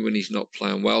 especially when he's not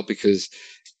playing well, because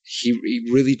he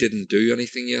really didn't do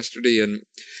anything yesterday. And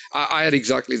I had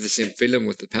exactly the same feeling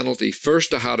with the penalty.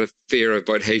 First, I had a fear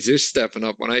about Jesus stepping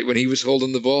up when he was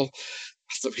holding the ball.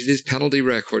 I thought his penalty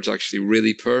record's actually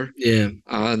really poor. Yeah.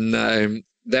 And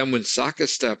then when Saka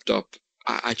stepped up,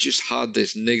 I just had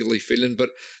this niggly feeling. But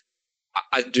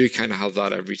I do kind of have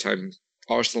that every time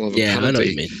Arsenal have a penalty. I know what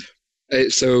you mean.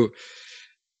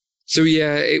 So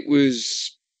yeah, it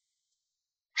was.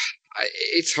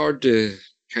 It's hard to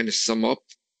kind of sum up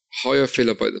how I feel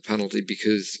about the penalty,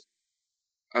 because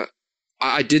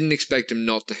I didn't expect him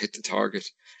not to hit the target.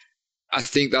 I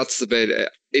think that's the bit.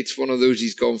 It's one of those,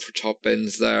 he's gone for top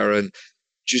bins there and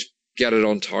just get it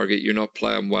on target. You're not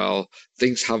playing well.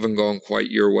 Things haven't gone quite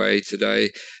your way today.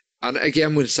 And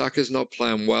again, when Saka's not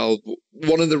playing well,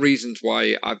 one of the reasons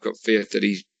why I've got faith that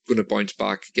he's going to bounce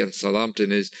back against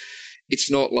Southampton is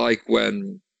it's not like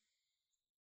when,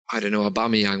 I don't know,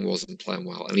 Aubameyang wasn't playing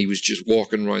well and he was just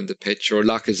walking around the pitch, or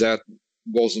Lacazette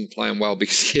wasn't playing well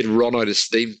because he had run out of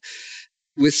steam.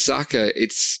 With Saka,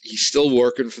 he's still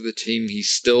working for the team. He's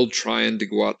still trying to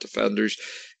go at defenders.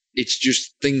 It's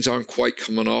just things aren't quite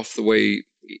coming off the way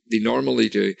they normally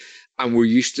do. And we're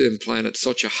used to him playing at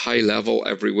such a high level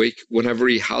every week. Whenever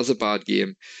he has a bad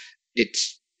game,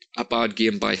 it's a bad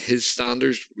game by his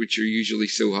standards, which are usually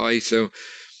so high. So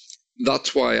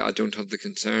that's why I don't have the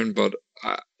concern. But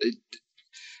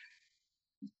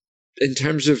in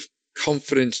terms of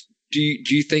confidence, do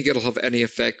you think it'll have any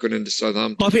effect going into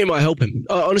Southampton? I think it might help him.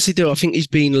 I honestly do. I think he's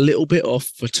been a little bit off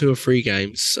for 2 or 3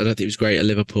 games. I don't think he was great at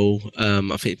Liverpool. I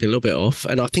think he's been a little bit off.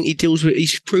 And I think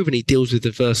he's proven he deals with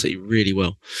adversity really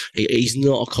well. He's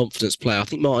not a confidence player. I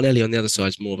think Martinelli on the other side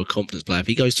is more of a confidence player. If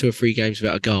he goes 2 or 3 games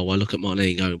without a goal, I look at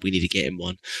Martinelli and go, we need to get him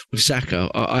one. With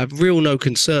Saka, I have real no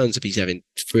concerns if he's having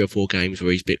 3 or 4 games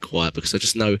where he's a bit quiet, because I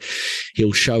just know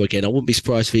he'll show again. I wouldn't be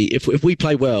surprised if we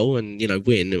play well and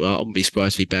win. I wouldn't be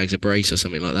surprised if he bags a brace or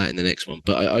something like that in the next one.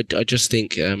 But I just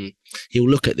think he'll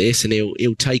look at this and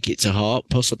he'll take it to heart,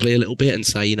 possibly a little bit, and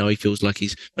say, he feels like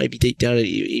he's maybe deep down,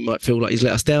 he might feel like he's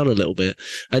let us down a little bit.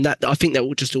 And that, I think that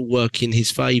will just all work in his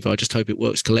favour. I just hope it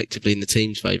works collectively in the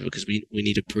team's favour, because we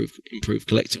need to improve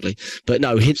collectively. But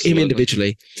no, him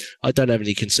individually, I don't have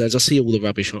any concerns. I see all the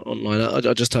rubbish online.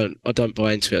 I just don't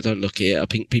buy into it. I don't look at it. I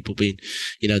think people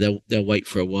they'll wait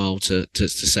for a while to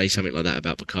say something like that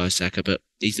about Bukayo Saka, but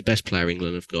he's the best player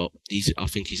England have got. I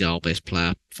think he's our best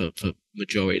player for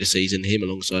majority of the season. Him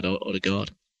alongside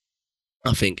Odegaard,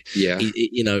 I think. Yeah.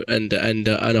 And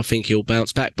I think he'll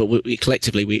bounce back. But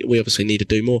collectively, we obviously need to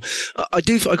do more. I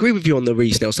agree with you on the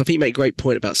Reece Nelson. I think you make a great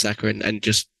point about Saka and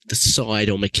just the side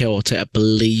on Mikel Arteta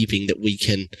believing that we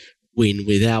can win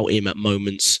without him at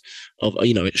moments of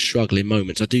struggling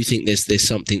moments. I do think there's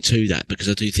something to that, because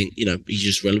I do think he's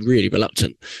just really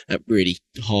reluctant at really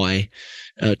high.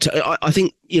 I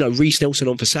think Reece Nelson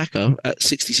on for Saka at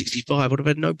 60-65 would have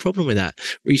had no problem with that.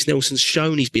 Reece Nelson's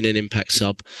shown he's been an impact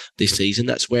sub this season.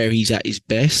 That's where he's at his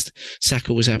best.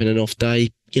 Saka was having an off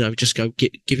day. Just go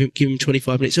give him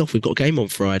 25 minutes off. We've got a game on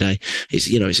Friday.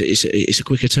 It's a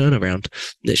quicker turnaround.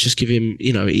 Let's just give him.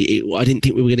 I didn't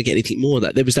think we were going to get anything more of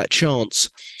that. There was that chance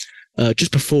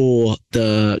just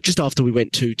after we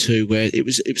went 2-2, where it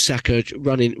was Saka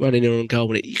running in on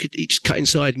goal, and he just cut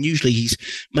inside, and usually he's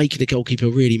making the goalkeeper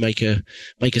really make a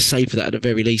save for that at the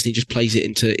very least, and he just plays it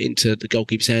into the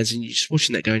goalkeeper's hands, and you're just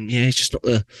watching that going, it's just not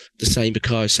the same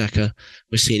Bukayo Saka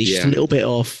we're seeing. He's just a little bit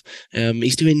off.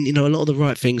 He's doing a lot of the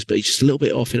right things, but he's just a little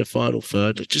bit off in the final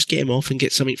third. Just get him off and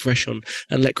get something fresh on,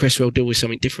 and let Cresswell deal with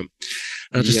something different.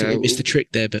 And I just think he missed the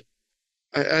trick there, but.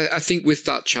 I think with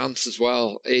that chance as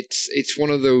well, it's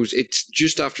one of those, it's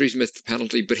just after he's missed the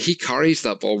penalty, but he carries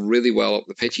that ball really well up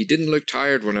the pitch. He didn't look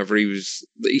tired whenever he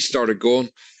started going.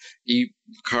 He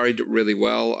carried it really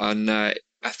well, and I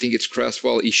think it's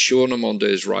Cresswell. He's showing him onto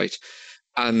his right,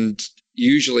 and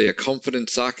usually a confident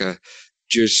Saka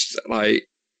just he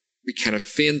kind of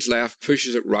feigns left,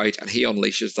 pushes it right, and he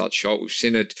unleashes that shot. We've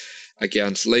seen it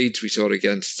against Leeds. We saw it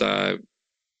against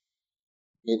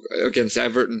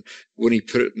Everton, when he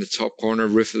put it in the top corner,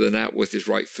 roof of the net with his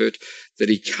right foot, that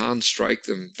he can strike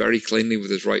them very cleanly with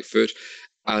his right foot.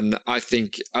 And I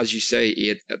think, as you say,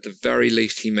 at the very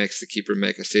least, he makes the keeper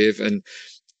make a save. And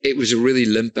it was a really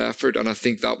limp effort. And I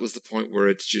think that was the point where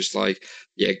it's just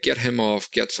get him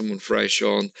off, get someone fresh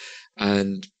on.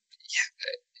 And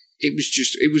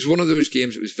it was one of those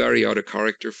games that was very out of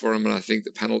character for him, and I think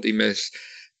the penalty miss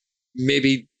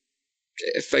maybe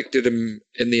affected him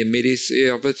in the immediacy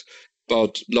of it,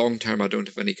 but long term I don't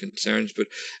have any concerns. But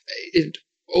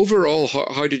overall,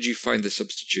 how did you find the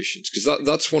substitutions? Because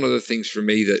that's one of the things for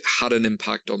me that had an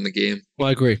impact on the game. Well,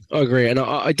 I agree, and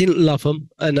I didn't love them,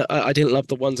 and I didn't love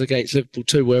the ones against Liverpool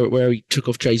too, where he took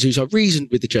off Jesus. I reasoned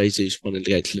with the Jesus one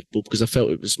against Liverpool because I felt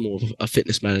it was more of a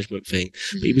fitness management thing.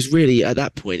 But it was really, at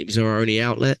that point, it was our only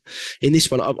outlet. In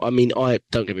this one, I mean,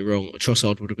 don't get me wrong,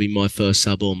 Trossard would have been my first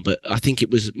sub on, but I think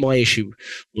my issue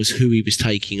was who he was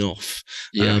taking off.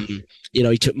 Yeah.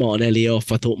 He took Martinelli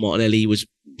off. I thought Martinelli was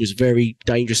very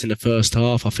dangerous in the first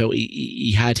half. I felt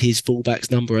he had his fullback's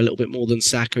number a little bit more than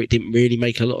Saka. It didn't really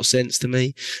make a lot of sense to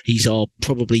me. He's our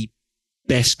probably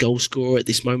best goal scorer at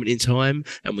this moment in time,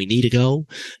 and we need a goal.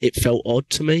 It felt odd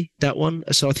to me, that one.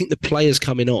 So I think the players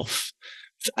coming off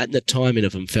and the timing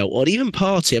of them felt odd. Even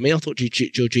Partey, I mean, I thought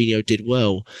Jorginho did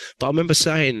well, but I remember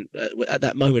saying at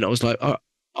that moment, I was like,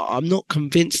 I'm not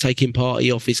convinced taking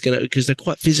Partey off is going to, because they're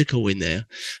quite physical in there.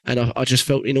 And I just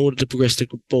felt in order to progress the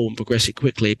ball and progress it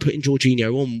quickly, putting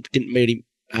Jorginho on didn't really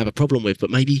have a problem with, but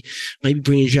maybe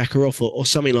bringing Xhaka off or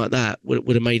something like that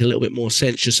would have made a little bit more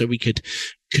sense, just so we could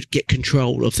get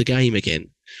control of the game again.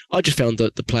 I just found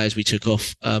that the players we took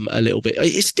off a little bit,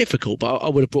 it's difficult, but I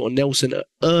would have brought on Nelson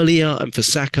earlier, and for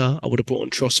Saka, I would have brought on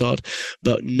Trossard,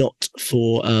 but not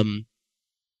for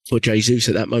Jesus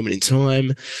at that moment in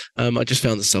time. I just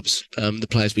found the subs, the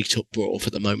players we brought off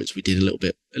at the moments we did a little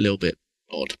bit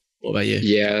odd. What about you?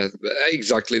 Yeah,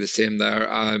 exactly the same there.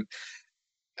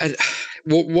 And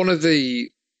one of the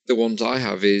ones I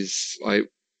have is like,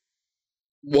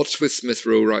 what's with Smith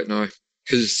Rowe right now?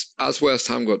 Because as West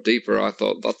Ham got deeper, I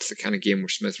thought that's the kind of game where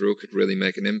Smith Rowe could really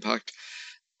make an impact.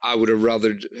 I would have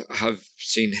rather have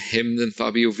seen him than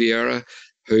Fabio Vieira,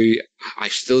 who I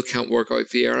still can't work out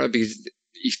Vieira because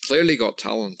he's clearly got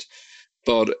talent.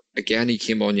 But again, he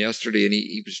came on yesterday and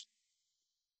he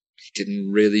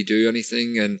didn't really do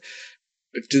anything. And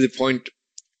to the point,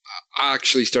 I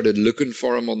actually started looking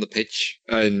for him on the pitch,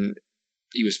 and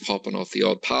he was popping off the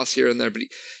odd pass here and there, but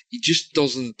he just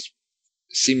doesn't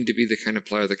seem to be the kind of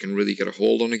player that can really get a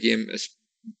hold on a game.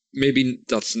 Maybe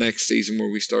that's next season where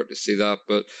we start to see that,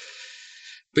 but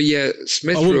yeah,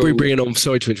 Smith Rowe. I wouldn't be bringing on.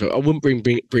 Sorry to interrupt. I wouldn't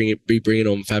be bringing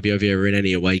on Fabio Vieira in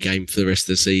any away game for the rest of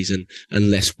the season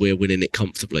unless we're winning it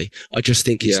comfortably. I just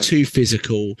think it's too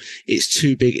physical. It's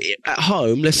too big at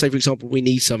home. Let's say, for example, we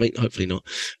need something. Hopefully not.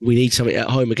 We need something at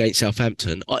home against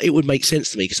Southampton. It would make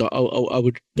sense to me because I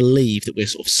would believe that we're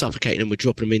sort of suffocating them. We're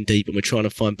dropping them in deep and we're trying to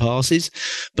find passes.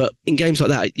 But in games like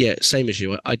that, yeah, same as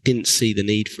you. I didn't see the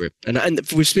need for it. And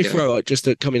with Smith Rowe, just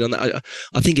to come in on that,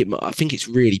 I think it's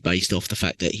really based off the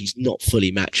fact that he's not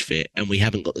fully match fit, and we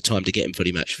haven't got the time to get him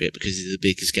fully match fit because it's the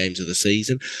biggest games of the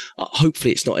season.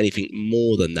 Hopefully it's not anything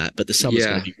more than that, but the summer's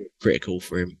going to be critical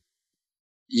for him.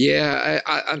 Yeah,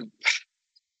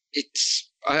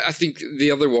 I think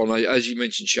the other one, as you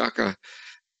mentioned, Xhaka,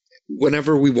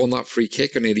 whenever we won that free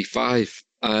kick in 85,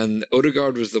 and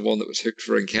Odegaard was the one that was hooked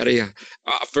for Nketiah.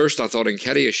 At first, I thought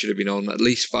Nketiah should have been on at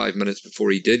least 5 minutes before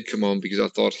he did come on, because I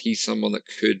thought he's someone that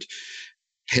could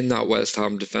pin that West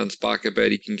Ham defence back a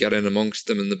bit. He can get in amongst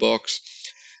them in the box.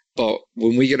 But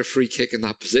when we get a free kick in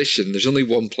that position, there's only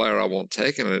one player I want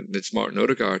taking it, and it's Martin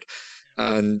Odegaard.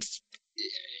 And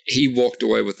he walked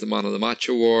away with the Man of the Match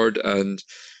award, and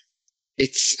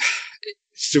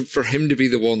so for him to be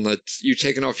the one that you're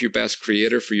taking off your best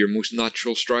creator for your most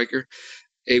natural striker,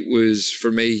 it was,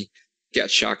 for me, get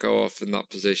Xhaka off in that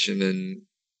position. And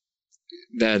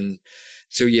then,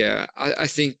 so yeah, I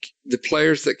think the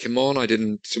players that came on, I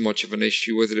didn't so much have an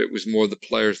issue with it. It was more the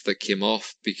players that came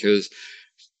off, because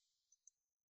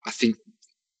I think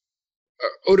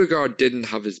Odegaard didn't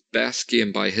have his best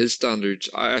game by his standards.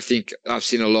 I think I've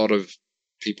seen a lot of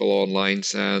people online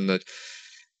saying that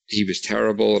he was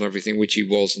terrible and everything, which he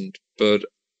wasn't. But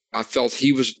I felt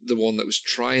he was the one that was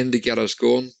trying to get us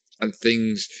going, and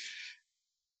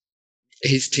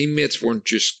his teammates weren't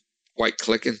just quite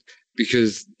clicking,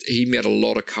 because he made a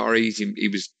lot of carries. He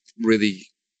was really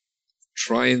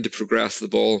trying to progress the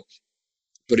ball,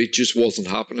 but it just wasn't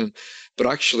happening. But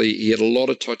actually, he had a lot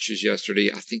of touches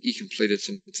yesterday. I think he completed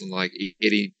something like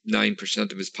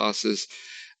 89% of his passes,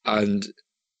 and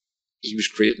he was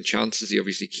creating chances. He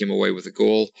obviously came away with a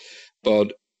goal,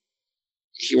 but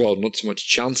not so much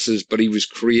chances, but he was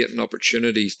creating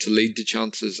opportunities to lead to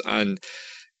chances. And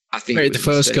I think the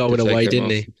first goal in a way, didn't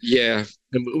he? Yeah,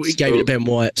 And we gave it to Ben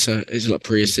White, so it's like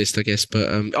pre-assist, I guess. But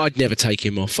I'd never take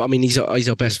him off. I mean, he's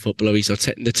our best footballer. He's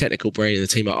the technical brain of the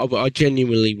team. I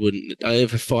genuinely wouldn't.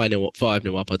 If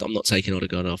 5-0 up, I'm not taking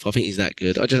Odegaard off. I think he's that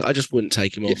good. I just wouldn't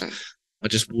take him off. I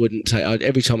just wouldn't take.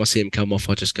 Every time I see him come off,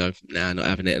 I just go, nah, not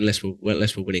having it unless we're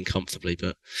winning comfortably.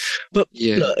 But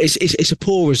yeah, look, it's a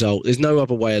poor result. There's no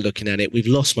other way of looking at it. We've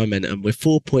lost momentum. We're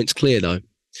 4 points clear though.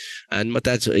 And my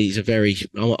dad's,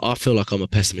 I feel like I'm a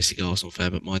pessimistic Arsenal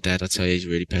fan, but my dad, I tell you, he's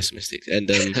really pessimistic. And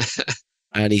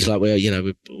and he's like, well,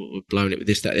 we're blowing it with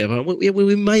this, that, the other.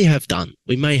 We may have done,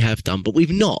 but we've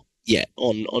not yet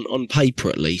on paper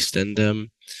at least. And look,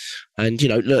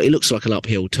 it looks like an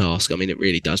uphill task. I mean, it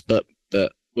really does. But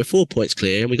we're 4 points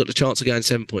clear, and we got the chance of going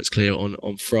 7 points clear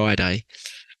on Friday.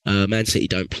 Man City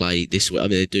don't play this week. I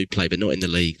mean, they do play, but not in the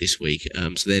league this week.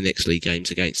 So their next league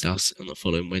game's against us on the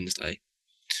following Wednesday.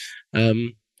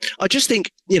 I just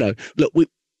think, look,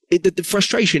 the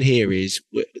frustration here is,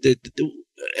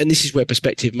 and this is where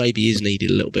perspective maybe is needed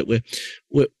a little bit.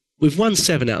 We've won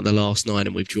 7 out of the last 9,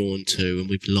 and we've drawn 2, and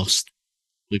we've lost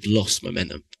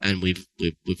momentum, and we've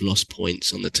lost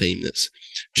points on the team that's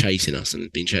chasing us and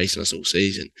has been chasing us all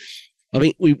season. I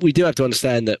mean, we do have to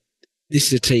understand that this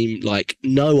is a team like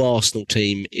no Arsenal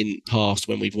team in past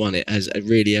when we've won it has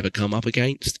really ever come up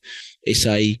against. It's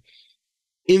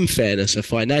in fairness, a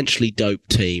financially dope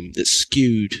team that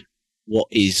skewed what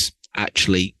is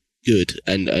actually good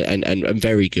and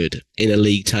very good in a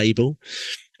league table.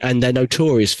 And they're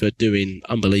notorious for doing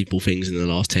unbelievable things in the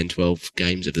last 10, 12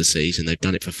 games of the season. They've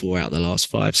done it for 4 out of the last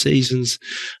 5 seasons.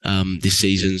 This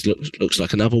season looks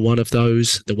like another one of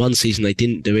those. The one season they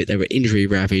didn't do it, they were injury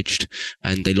ravaged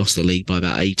and they lost the league by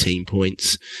about 18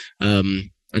 points.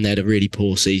 And they had a really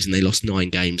poor season. They lost 9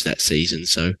 games that season.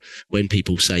 So when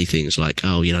people say things like,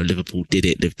 oh, Liverpool did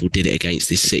it against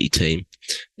this City team,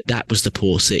 that was the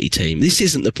poor City team. This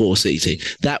isn't the poor City team.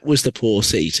 That was the poor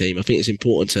City team. I think it's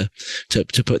important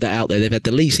to put that out there. They've had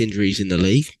the least injuries in the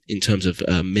league in terms of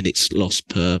minutes lost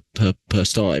per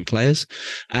starting players.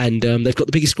 And they've got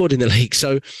the biggest squad in the league.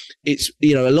 So it's,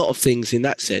 a lot of things in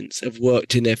that sense have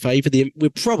worked in their favour. We're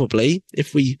probably,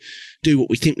 if we do what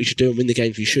we think we should do and win the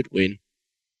games we should win,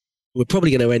 we're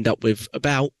probably going to end up with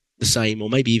about the same or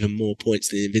maybe even more points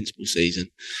than the Invincible season.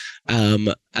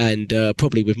 And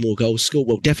probably with more goals scored.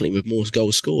 Well, definitely with more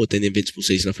goals scored than the Invincible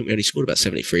season. I think we only scored about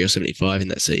 73 or 75 in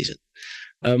that season.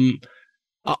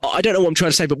 I don't know what I'm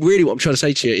trying to say, but really what I'm trying to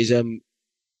say to you is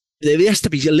there has to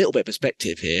be a little bit of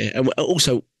perspective here. And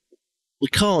also, we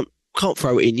can't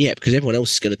throw it in yet because everyone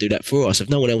else is going to do that for us. If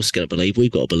no one else is going to believe,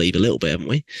 we've got to believe a little bit, haven't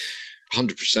we?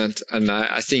 100%. And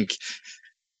I think,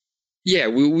 yeah,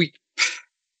 we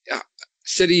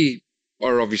City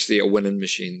are obviously a winning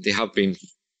machine. They have been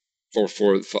for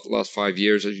the last 5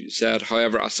 years, as you said.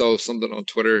 However, I saw something on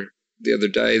Twitter the other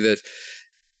day that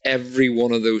every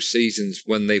one of those seasons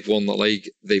when they've won the league,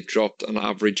 they've dropped an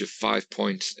average of 5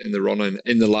 points in the run-in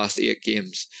in the last 8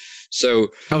 games. So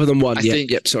other than one,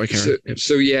 sorry, Karen.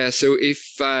 So if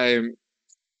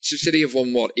City have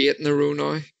won 8 in a row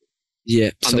now. Yeah,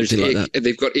 and there's 8, like that.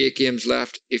 They've got 8 games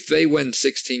left. If they win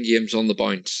 16 games on the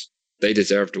bounce, they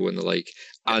deserve to win the league.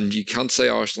 And you can't say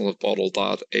Arsenal have bottled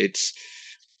that.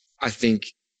 I think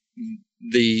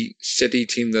the City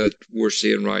team that we're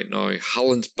seeing right now,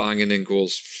 Haaland's banging in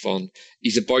goals for fun.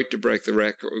 He's about to break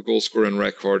the goal scoring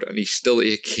record, and he's still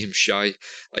 8 games shy.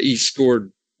 He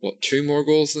scored, 2 more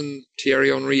goals than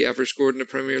Thierry Henry ever scored in a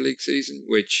Premier League season,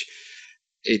 which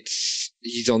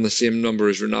he's on the same number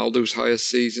as Ronaldo's highest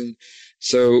season.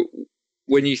 So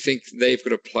when you think they've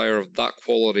got a player of that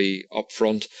quality up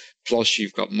front, plus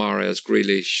you've got Mahrez,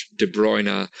 Grealish, De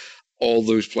Bruyne, all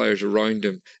those players around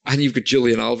him, and you've got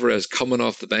Julian Alvarez coming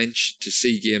off the bench to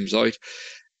see games out,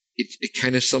 it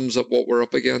kind of sums up what we're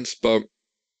up against. But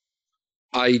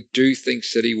I do think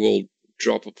City will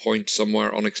drop a point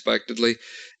somewhere unexpectedly.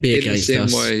 Be against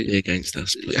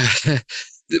us, please.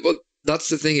 Well, that's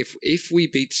the thing. If we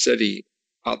beat City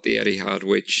at the Etihad,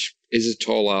 which is a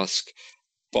tall ask,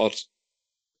 but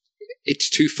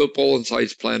it's 2 footballing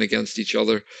sides playing against each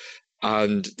other,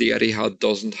 and the Etihad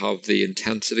doesn't have the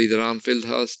intensity that Anfield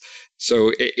has.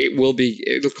 So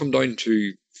it'll come down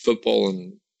to football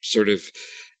and sort of,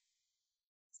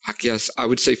 I guess I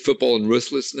would say football and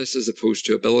ruthlessness as opposed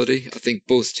to ability. I think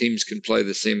both teams can play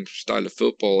the same style of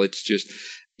football. It's just,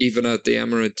 even at the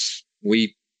Emirates,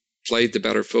 we played the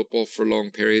better football for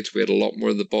long periods. We had a lot more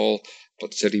of the ball,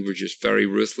 but City were just very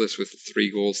ruthless with the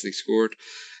 3 goals they scored.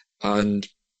 And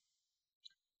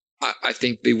I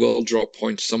think they will drop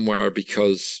points somewhere,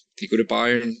 because if you go to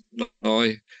Bayern now,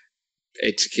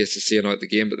 it's a case of seeing out the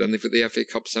game, but then they've got the FA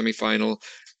Cup semi-final,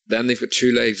 then they've got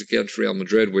 2 legs against Real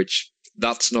Madrid, which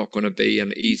that's not going to be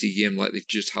an easy game like they've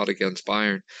just had against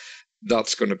Bayern.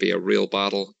 That's going to be a real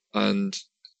battle, and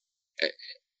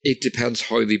it depends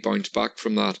how they bounce back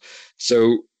from that.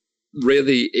 So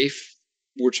really, if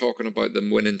we're talking about them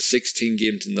winning 16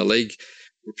 games in the league,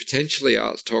 we're potentially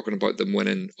talking about them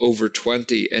winning over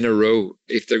 20 in a row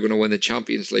if they're going to win the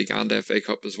Champions League and FA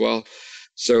Cup as well.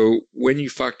 So when you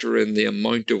factor in the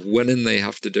amount of winning they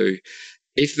have to do,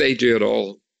 if they do it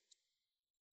all,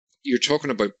 you're talking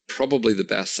about probably the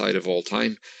best side of all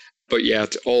time. But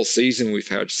yet, all season we've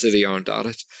heard City aren't at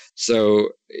it.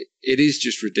 So it is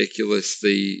just ridiculous,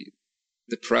 the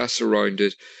press around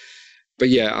it. But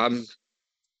yeah,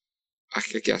 I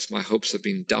guess my hopes have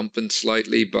been dampened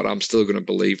slightly, but I'm still going to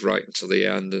believe right until the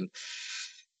end. And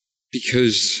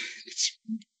because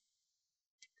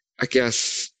I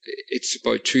guess it's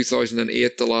about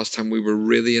 2008, the last time we were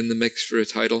really in the mix for a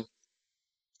title.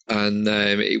 And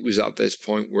it was at this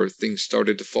point where things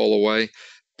started to fall away.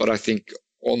 But I think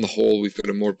on the whole, we've got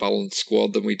a more balanced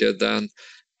squad than we did then.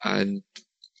 And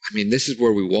I mean, this is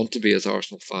where we want to be as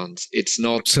Arsenal fans. It's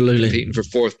not competing for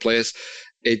fourth place.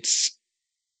 It's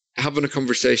having a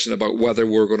conversation about whether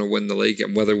we're going to win the league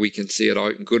and whether we can see it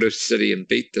out and go to City and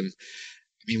beat them.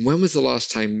 I mean, when was the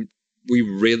last time we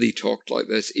really talked like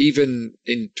this? Even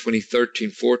in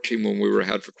 2013-14, when we were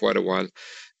ahead for quite a while,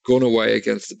 going away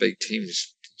against the big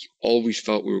teams, you always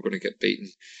felt we were going to get beaten.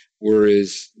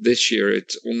 Whereas this year,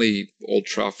 it's only Old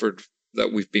Trafford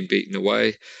that we've been beaten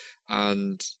away,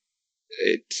 and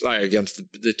it's like against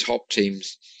the top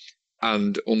teams,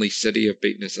 and only City have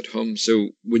beaten us at home. So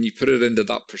when you put it into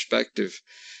that perspective,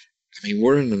 I mean,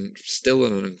 we're still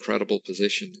in an incredible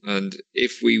position. And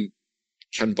if we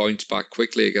can bounce back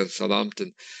quickly against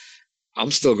Southampton,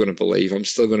 I'm still going to believe. I'm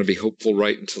still going to be hopeful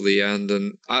right until the end.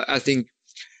 And I think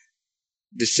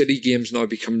the City games now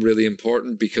become really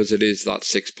important because it is that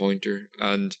 6-pointer.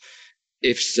 And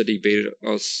if City beat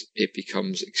us, it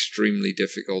becomes extremely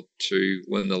difficult to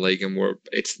win the league, and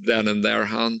it's then in their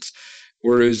hands.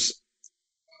 Whereas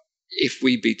if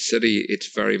we beat City,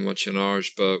 it's very much in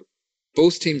ours. But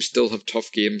both teams still have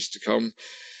tough games to come.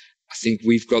 I think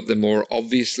we've got the more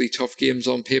obviously tough games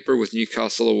on paper with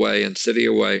Newcastle away and City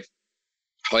away.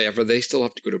 However, they still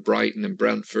have to go to Brighton and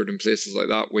Brentford and places like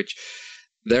that, which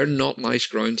they're not nice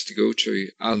grounds to go to.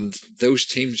 And those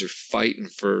teams are fighting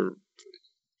for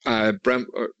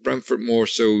Brentford more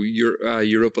so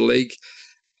Europa League,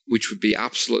 which would be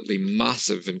absolutely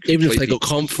massive. And even if they got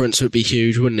conference, it would be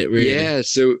huge, wouldn't it, really? Yeah,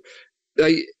 so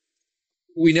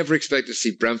we never expect to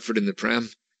see Brentford in the Prem.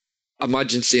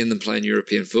 Imagine seeing them playing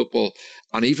European football.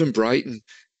 And even Brighton,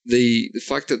 the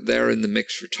fact that they're in the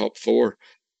mix for top four,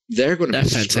 they're going to be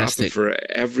scrapping for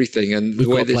everything. And we've the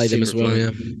way got to play them as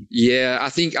well, yeah. I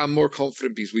think I'm more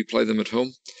confident because we play them at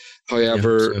home.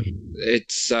 However,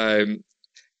 it's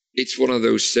one of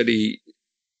those City,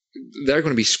 they're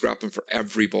going to be scrapping for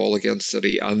every ball against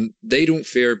City, and they don't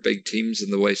fear big teams in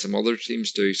the way some other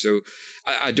teams do. So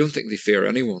I don't think they fear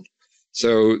anyone.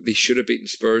 So they should have beaten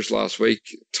Spurs last week.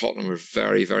 Tottenham were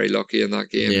very, very lucky in that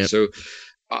game. Yep. So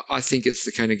I think it's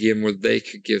the kind of game where they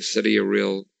could give City a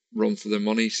real run for their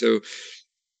money. So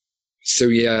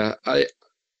yeah, I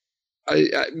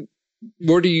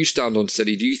where do you stand on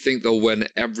City? Do you think they'll win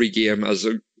every game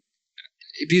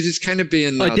because it's kind of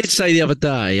being... I did say the other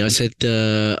day, I said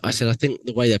I think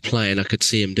the way they're playing, I could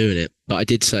see them doing it. But I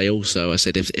did say also, I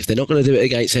said, if they're not going to do it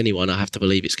against anyone, I have to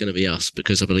believe it's going to be us,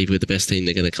 because I believe we're the best team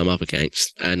they're going to come up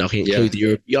against. And I can include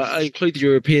I include the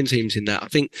European teams in that. I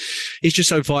think it's just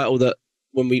so vital that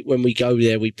when we go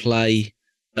there, we play...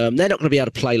 they're not going to be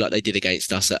able to play like they did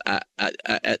against us at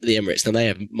the Emirates. Now, they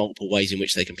have multiple ways in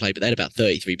which they can play, but they had about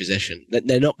 33 possession.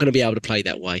 They're not going to be able to play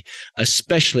that way,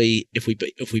 especially if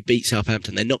we beat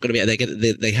Southampton. They're not going to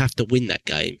be. They have to win that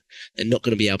game. They're not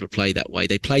going to be able to play that way.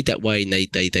 They played that way, and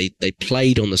they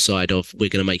played on the side of, we're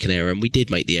going to make an error, and we did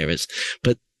make the errors,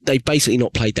 but they've basically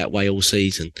not played that way all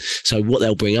season. So what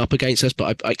they'll bring up against us,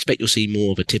 but I expect you'll see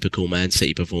more of a typical Man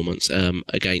City performance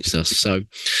against us. So,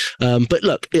 but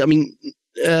look, I mean,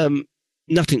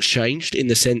 nothing's changed in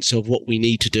the sense of what we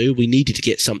need to do. We needed to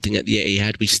get something at the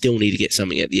Etihad. We still need to get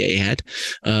something at the Etihad.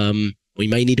 We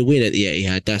may need a win at the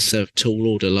Etihad. That's a tall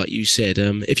order, like you said.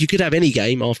 If you could have any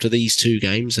game after these two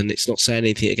games, and it's not saying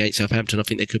anything against Southampton, I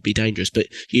think they could be dangerous, but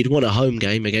you'd want a home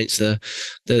game against the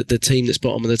team that's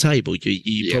bottom of the table.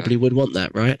 You probably would want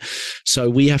that, right? So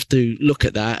we have to look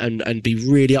at that and be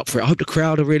really up for it. I hope the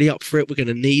crowd are really up for it. We're going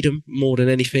to need them more than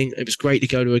anything. It was great to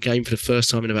go to a game for the first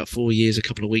time in about 4 years a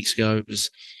couple of weeks ago. It was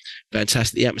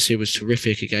fantastic. The atmosphere was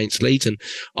terrific against Leeds, and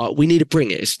we need to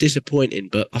bring it. It's disappointing,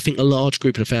 but I think a large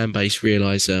group of the fan base us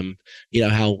realise,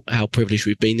 how privileged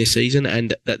we've been this season,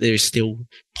 and that there is still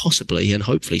possibly and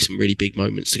hopefully some really big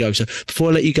moments to go. So before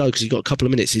I let you go, because you've got a couple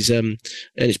of minutes, and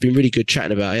it's been really good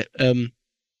chatting about it.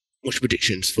 What's your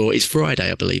predictions for? It's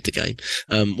Friday, I believe, the game.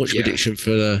 What's your prediction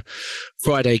for the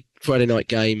Friday night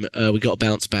game? We got to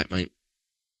bounce back, mate.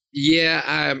 Yeah,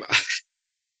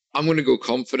 I'm going to go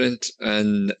confident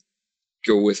and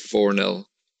go with 4-0,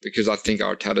 because I think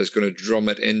Arteta is going to drum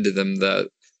it into them that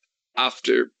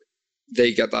after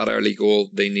they get that early goal,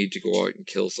 they need to go out and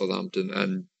kill Southampton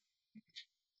and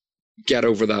get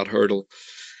over that hurdle.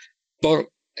 But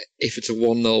if it's a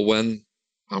 1-0 win,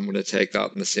 I'm going to take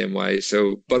that in the same way.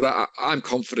 So, but I'm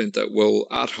confident that we'll,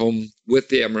 at home with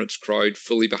the Emirates crowd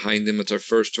fully behind them, it's our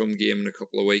first home game in a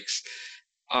couple of weeks.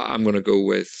 I'm going to go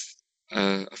with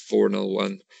a 4-0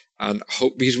 win, and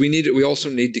hope, because we also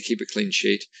need to keep a clean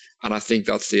sheet, and I think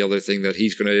that's the other thing that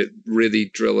he's going to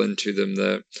really drill into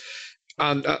them.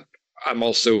 And I'm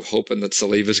also hoping that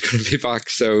Saliba's going to be back.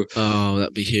 So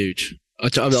that'd be huge.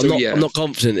 I'm not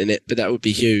confident in it, but that would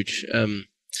be huge.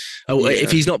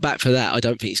 If he's not back for that, I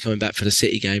don't think he's coming back for the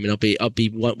City game, and I'll be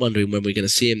wondering when we're going to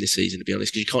see him this season, to be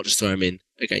honest, because you can't just throw him in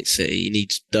against City. He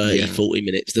needs 30, 40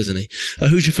 minutes, doesn't he?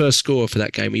 Who's your first scorer for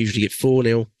that game? We usually get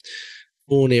 4-0.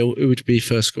 4-0. Who would be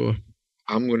first scorer?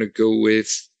 I'm going to go with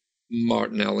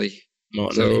Martinelli.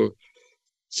 So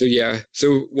yeah.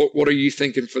 So what are you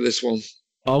thinking for this one?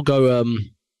 I'll go.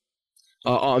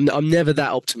 I'm never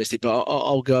that optimistic, but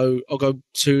I'll go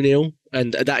 2-0,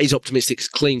 and that is optimistic.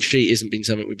 Clean sheet hasn't been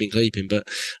something we've been keeping, but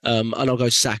and I'll go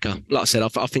Saka. Like I said,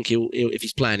 I think he'll if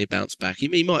he's playing, he'll bounce back.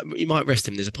 He might rest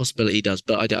him. There's a possibility he does,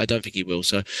 but I don't think he will.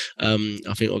 So I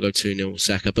think I'll go 2-0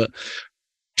 Saka, but.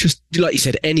 Just like you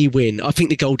said, any win. I think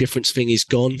the goal difference thing is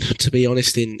gone. To be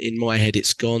honest, in my head,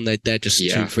 it's gone. They're just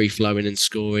too free flowing and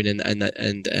scoring, and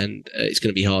it's going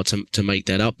to be hard to make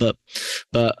that up. But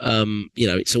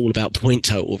it's all about point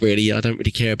total, really. I don't really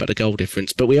care about the goal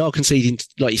difference. But we are conceding,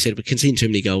 like you said, we're conceding too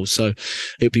many goals. So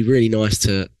it would be really nice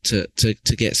to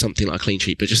get something like a clean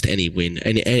sheet. But just any win,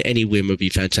 any win would be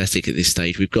fantastic at this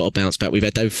stage. We've got to bounce back. We've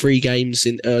had those 3 games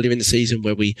earlier in the season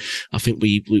where I think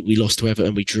we lost to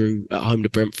Everton. We drew at home to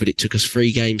Brentford. It took us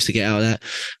 3 games to get out of that.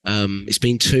 It's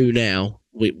been 2 now.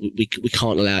 We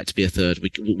can't allow it to be a third.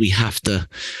 We have to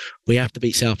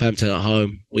beat Southampton at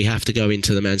home. We have to go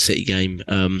into the Man City game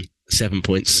 7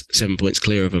 points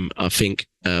clear of them. I think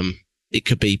it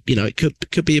could be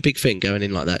it could be a big thing going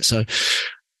in like that. So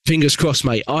fingers crossed,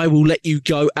 mate. I will let you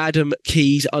go. Adam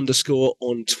Keys _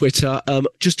 on Twitter.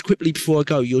 Just quickly before I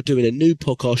go, you're doing a new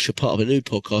podcast. You're part of a new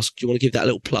podcast. Do you want to give that a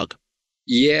little plug?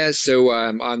 Yeah, so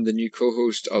I'm the new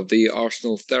co-host of the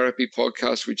Arsenal Therapy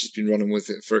podcast, which has been running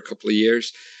with it for a couple of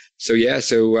years. So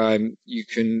you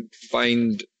can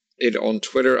find it on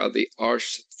Twitter at the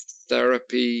Ars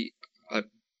Therapy, I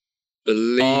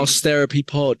believe. Ars Therapy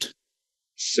Pod.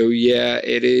 So yeah,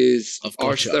 it is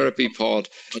Ars Therapy Pod.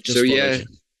 So yeah,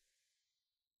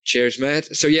 cheers, mate.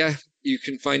 So yeah, you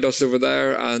can find us over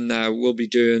there, and we'll be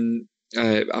doing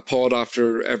a pod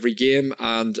after every game,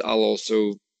 and I'll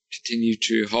also continue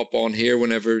to hop on here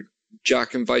whenever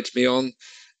Jack invites me on.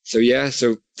 So yeah,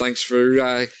 so thanks for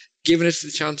giving us the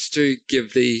chance to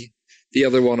give the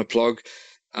other one a plug.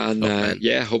 And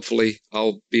hopefully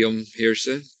I'll be on here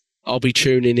soon. I'll be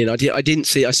tuning in. I didn't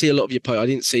see. I see a lot of your posts. I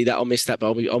didn't see that. I'll miss that, but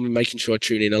I'll be making sure I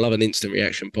tune in. I love an instant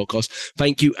reaction podcast.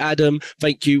 Thank you, Adam.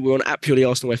 Thank you. We're on @Purely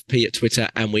Arsenal FP at Twitter,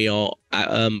 and we are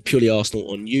at Purely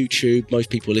Arsenal on YouTube. Most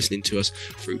people are listening to us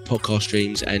through podcast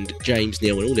streams, and James,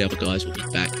 Neil, and all the other guys will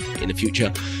be back in the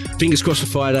future. Fingers crossed for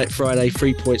Friday.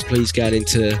 3 points, please, going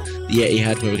into the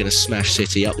Etihad, where we're going to smash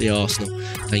City up the Arsenal.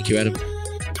 Thank you, Adam.